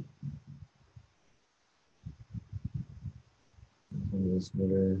is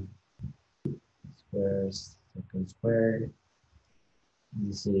meter squares second squared.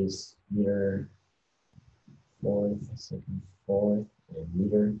 This is meter fourth second fourth and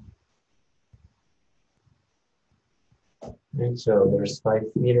meter. Right, so there's 5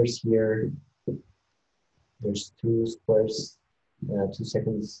 meters here. There's 2 squares, 2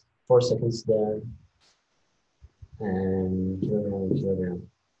 seconds, 4 seconds there, and kilogram, kilogram.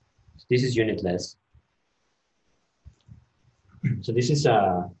 So this is unitless. So this is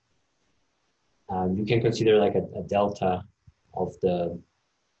you can consider like a delta of the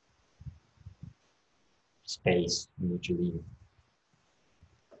space in which you live.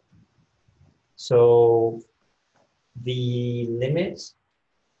 So the limit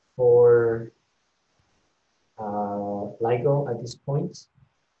for LIGO at this point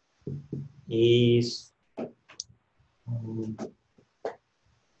is well,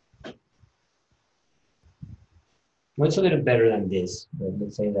 it's a little better than this, but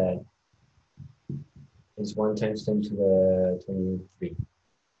let's say that it's 1 times 10 to the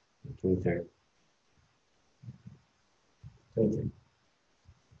 23rd. 23.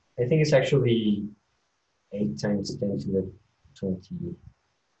 I think it's actually 8 times 10 to the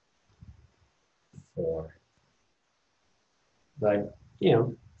 24. But, you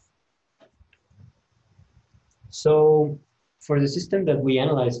know, so for the system that we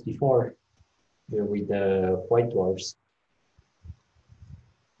analyzed before, with the white dwarfs,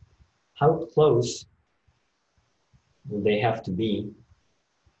 how close will they have to be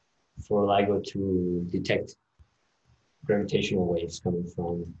for LIGO to detect gravitational waves coming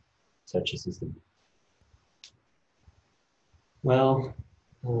from such a system? Well,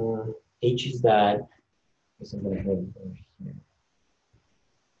 H is that, I guess I'm gonna head over here.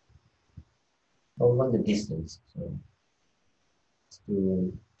 Oh, we want the distance, so let's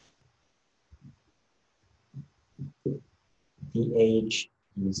do dH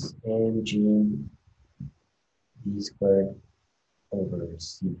is mg d squared over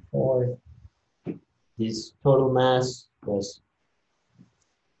c4. This total mass was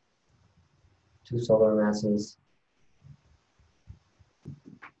 2 solar masses.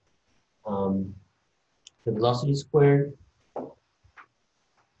 The velocity squared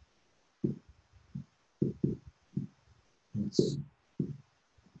it's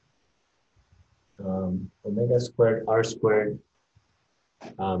omega squared r squared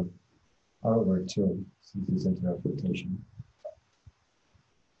r over 2 since the center of rotation.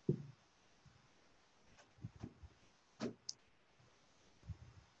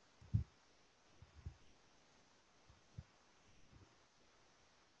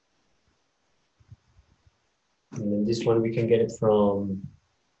 And then this one we can get it from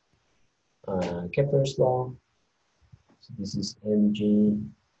Kepler's law. So this is mg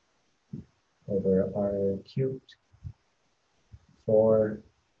over r cubed 4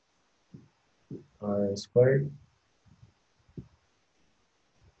 r squared.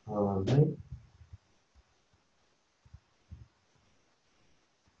 Right.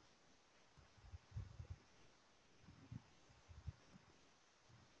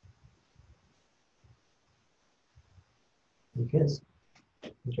 I guess.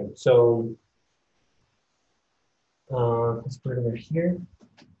 Okay, so let's put it over here.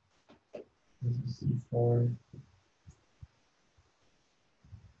 This is C4.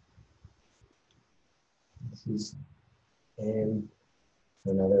 This is M,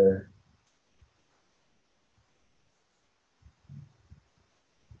 another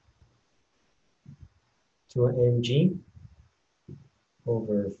 2mg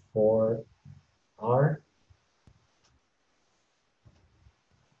over 4r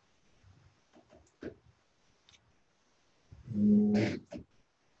and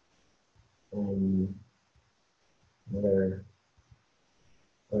another,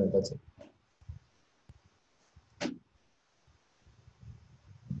 oh, that's it.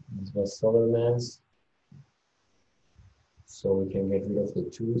 This was solar mass, so we can get rid of the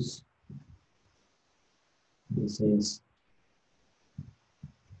 2's. This is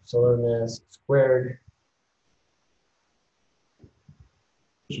solar mass squared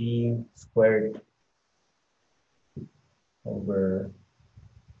g squared over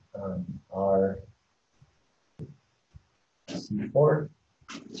r c4,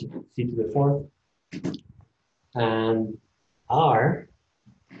 c to the fourth, and r,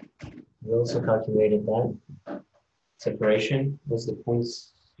 we also calculated that separation was the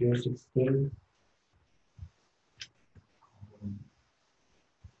 0.016.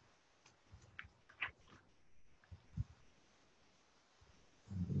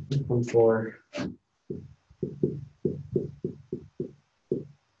 2.4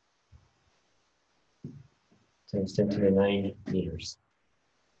 times 10 to the 9 meters.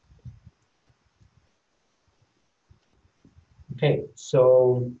 Okay,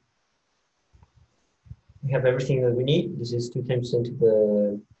 so we have everything that we need. This is 2 times 10 to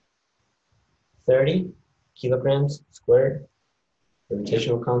the 30 kilograms squared,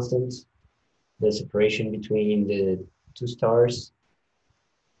 gravitational constant, the separation between the two stars,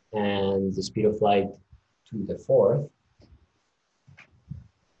 and the speed of light to the fourth.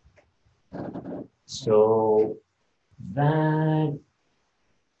 So that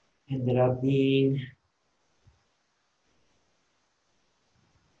ended up being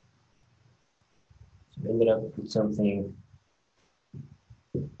with something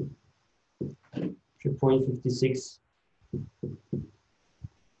 3.56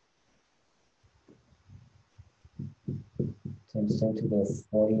 times 10 to the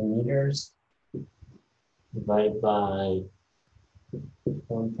 40 meters divided by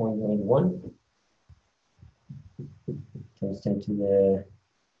 1.91 times 10 to the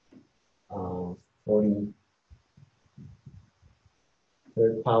 43rd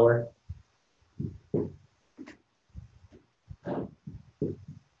power.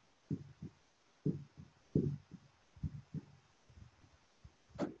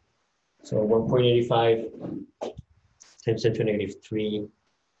 So 1.85 times 10 to the negative 3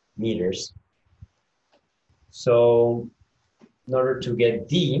 meters. So in order to get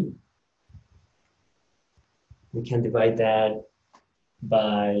D, we can divide that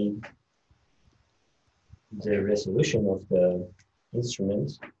by the resolution of the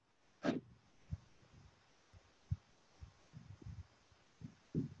instrument.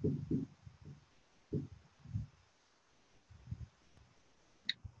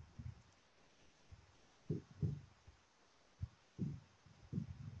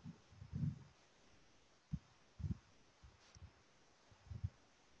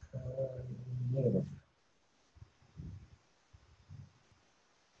 Negative.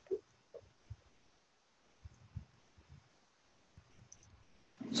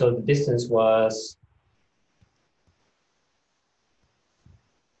 So the distance was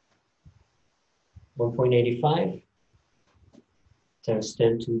 1.85 times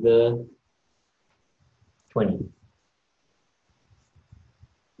 10 to the 20.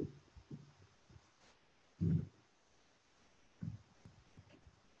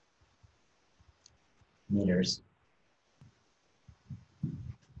 Meters.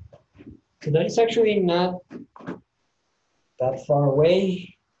 So that is actually not that far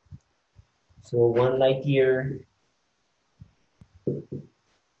away. So 1 light year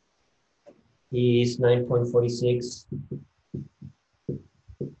is 9.46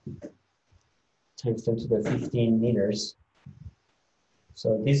 times 10 to the 15 meters.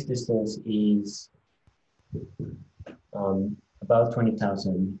 So this distance is about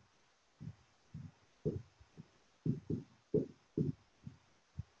 20,000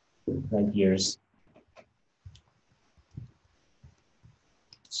 light years.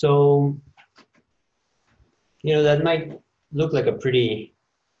 So, you know, that might look like a pretty,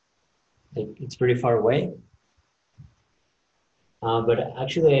 like it's pretty far away. But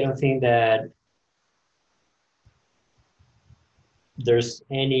actually, I don't think that there's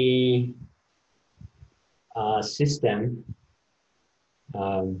any system,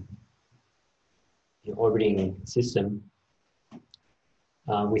 orbiting system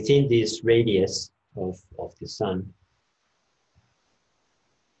within this radius of the sun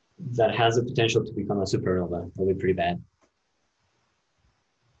that has the potential to become a supernova. That would be pretty bad.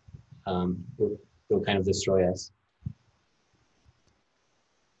 they'll kind of destroy us.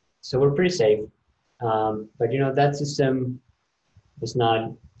 So we're pretty safe. But you know, that system was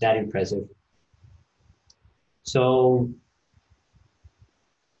not that impressive. So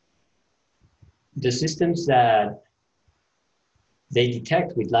the systems that they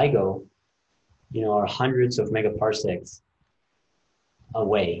detect with LIGO, you know, are hundreds of megaparsecs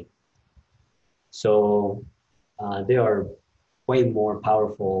away. So they are way more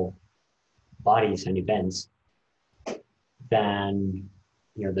powerful bodies and events than,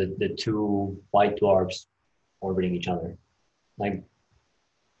 you know, the two white dwarfs orbiting each other. Like,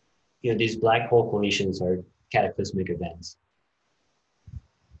 you know, these black hole collisions are cataclysmic events.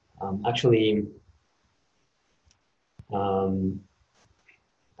 Actually,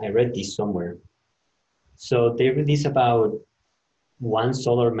 I read this somewhere. So they release about one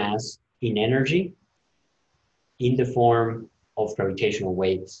solar mass in energy in the form of gravitational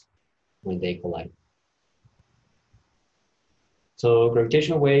waves when they collide. So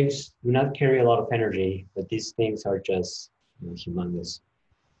gravitational waves do not carry a lot of energy, but these things are just, you know, humongous.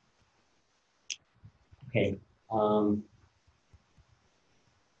 Okay.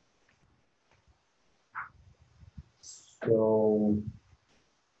 So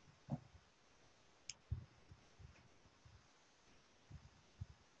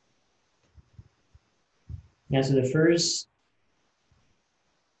yeah, so the first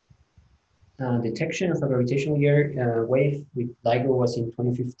detection of a gravitational wave with LIGO was in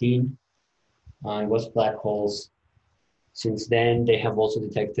 2015. It was black holes. Since then, they have also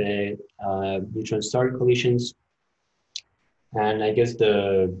detected neutron star collisions. And I guess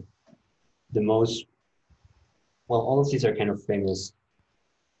the most, well, all of these are kind of famous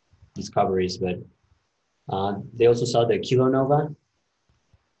discoveries, but they also saw the kilonova.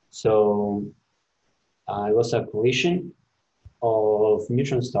 So it was a collision of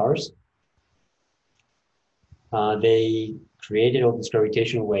neutron stars. They created all these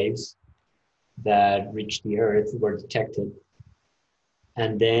gravitational waves that reached the Earth, were detected.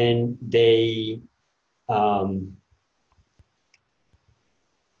 And then they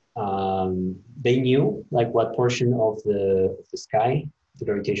knew like what portion of the sky the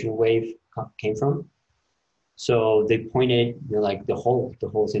gravitational wave came from. So they pointed, you know, like the whole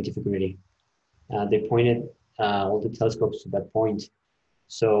scientific community, they pointed all the telescopes to that point.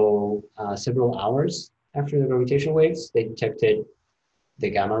 So several hours after the gravitational waves, they detected the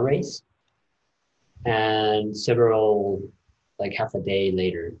gamma rays, and several, like half a day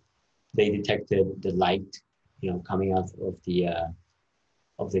later, they detected the light, you know, coming out of the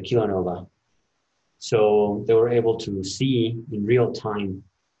kilonova. So they were able to see in real time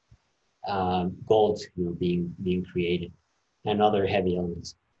gold, you know, being created, and other heavy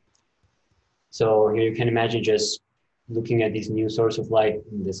elements. So here you can imagine just looking at this new source of light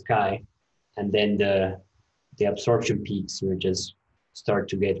in the sky, and then the absorption peaks, you know, just start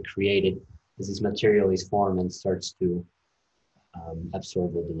to get created as this material is formed and starts to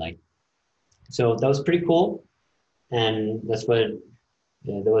absorb all the light. So that was pretty cool, and that's what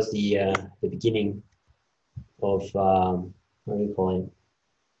that was the beginning of what do you call it?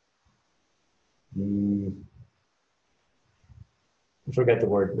 I forgot the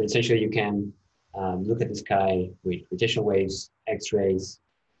word, but essentially you can look at the sky with gravitational waves, X-rays,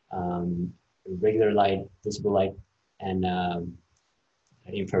 regular light, visible light, and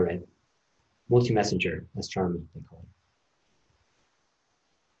infrared, multi-messenger astronomy, they call it.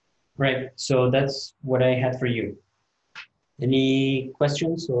 Right, so that's what I had for you. Any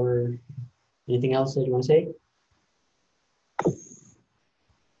questions or anything else that you want to say?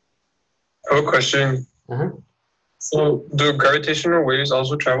 I have a question. Uh-huh. So, do gravitational waves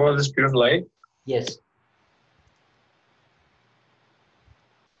also travel at the speed of light? Yes.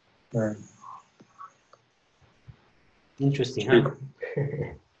 Yeah. Interesting, huh?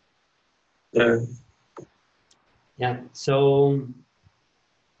 Yeah. Yeah, so,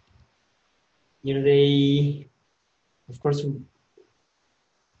 you know, they, of course,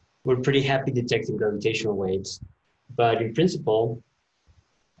 we're pretty happy detecting gravitational waves, but in principle,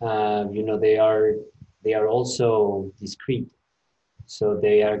 you know, they are also discrete. So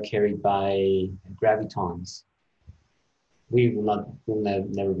they are carried by gravitons. We'll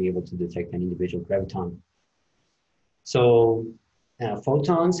never be able to detect an individual graviton. So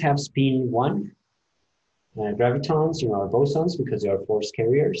photons have spin 1. Gravitons, you know, are bosons because they are force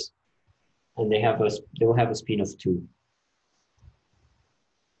carriers, and they will have a spin of 2.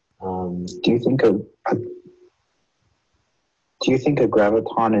 Do you think a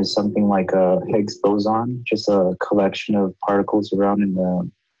graviton is something like a Higgs boson, just a collection of particles around in the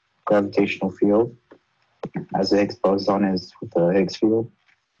gravitational field, as the Higgs boson is with the Higgs field?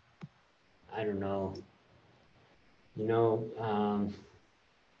 I don't know.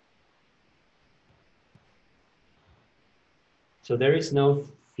 So there is no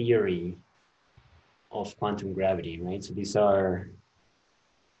theory of quantum gravity, right? So this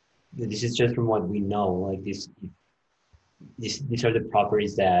is just from what we know. Like these are the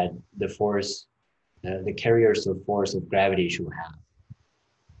properties that the force, the carriers of force of gravity should have,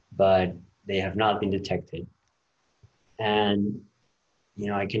 but they have not been detected. And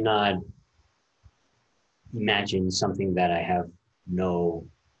I cannot imagine something that I have no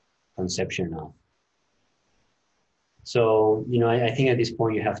conception of. So, I think at this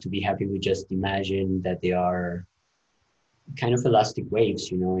point you have to be happy with just imagine that they are kind of elastic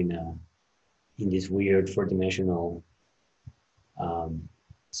waves, in this weird four-dimensional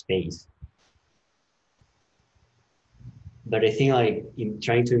space. But I think like in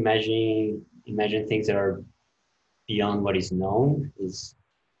trying to imagine things that are beyond what is known is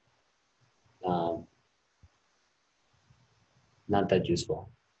not that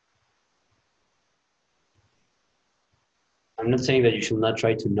useful. I'm not saying that you should not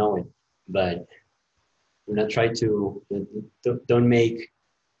try to know it, but do not try to, don't make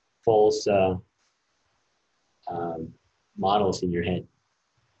false models in your head.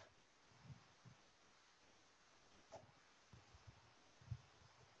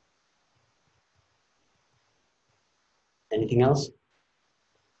 Anything else?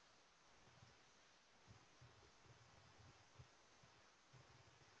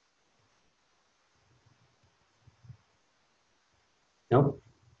 No?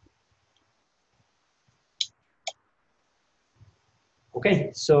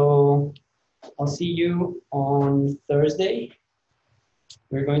 Okay, so I'll see you on Thursday.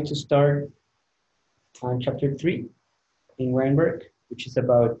 We're going to start on chapter 3 in Weinberg, which is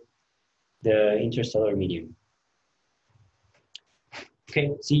about the interstellar medium.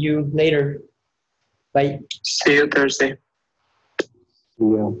 Okay, see you later. Bye. See you Thursday.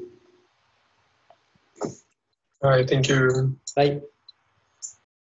 Yeah. All right, thank you. Bye.